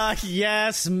 Fuck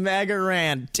yes, Mega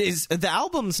Ran. The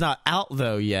album's not out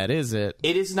though yet, is it?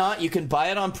 It is not. You can buy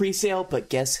it on pre-sale, but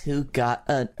guess who got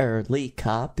an early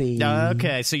copy?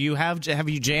 Okay, so you have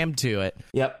you jammed to it?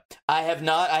 Yep. I have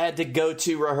not. I had to go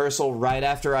to rehearsal right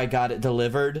after I got it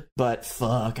delivered, but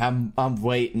fuck, I'm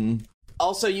waiting.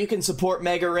 Also, you can support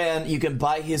Mega Ran. You can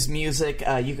buy his music.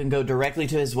 You can go directly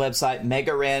to his website,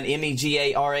 Megaran,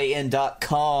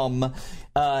 MEGARAN.com.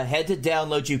 Head to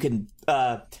download.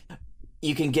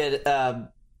 You can get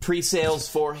pre-sales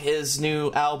for his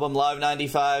new album, Live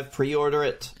 95. Pre-order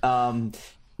it. You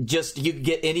can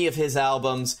get any of his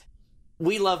albums.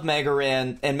 We love Mega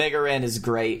Ran, and Mega Ran is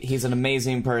great. He's an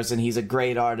amazing person. He's a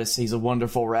great artist. He's a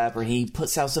wonderful rapper. He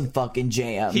puts out some fucking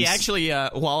jams. He actually,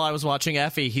 while I was watching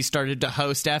Effie, he started to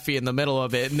host Effie in the middle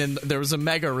of it, and then there was a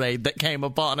mega raid that came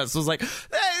upon us. It was like,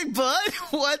 hey, bud,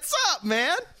 what's up,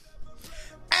 man?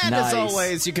 And Nice. as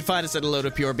always, you can find us at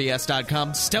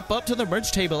loadofpurebs.com. Step up to the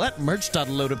merch table at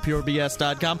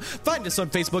merch.loadofpurebs.com. Find us on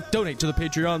Facebook, donate to the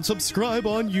Patreon, subscribe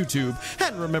on YouTube,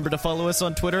 and remember to follow us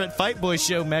on Twitter at Fight Boy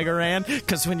Show Mega Ran,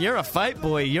 because when you're a fight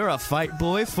boy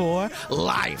for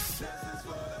life.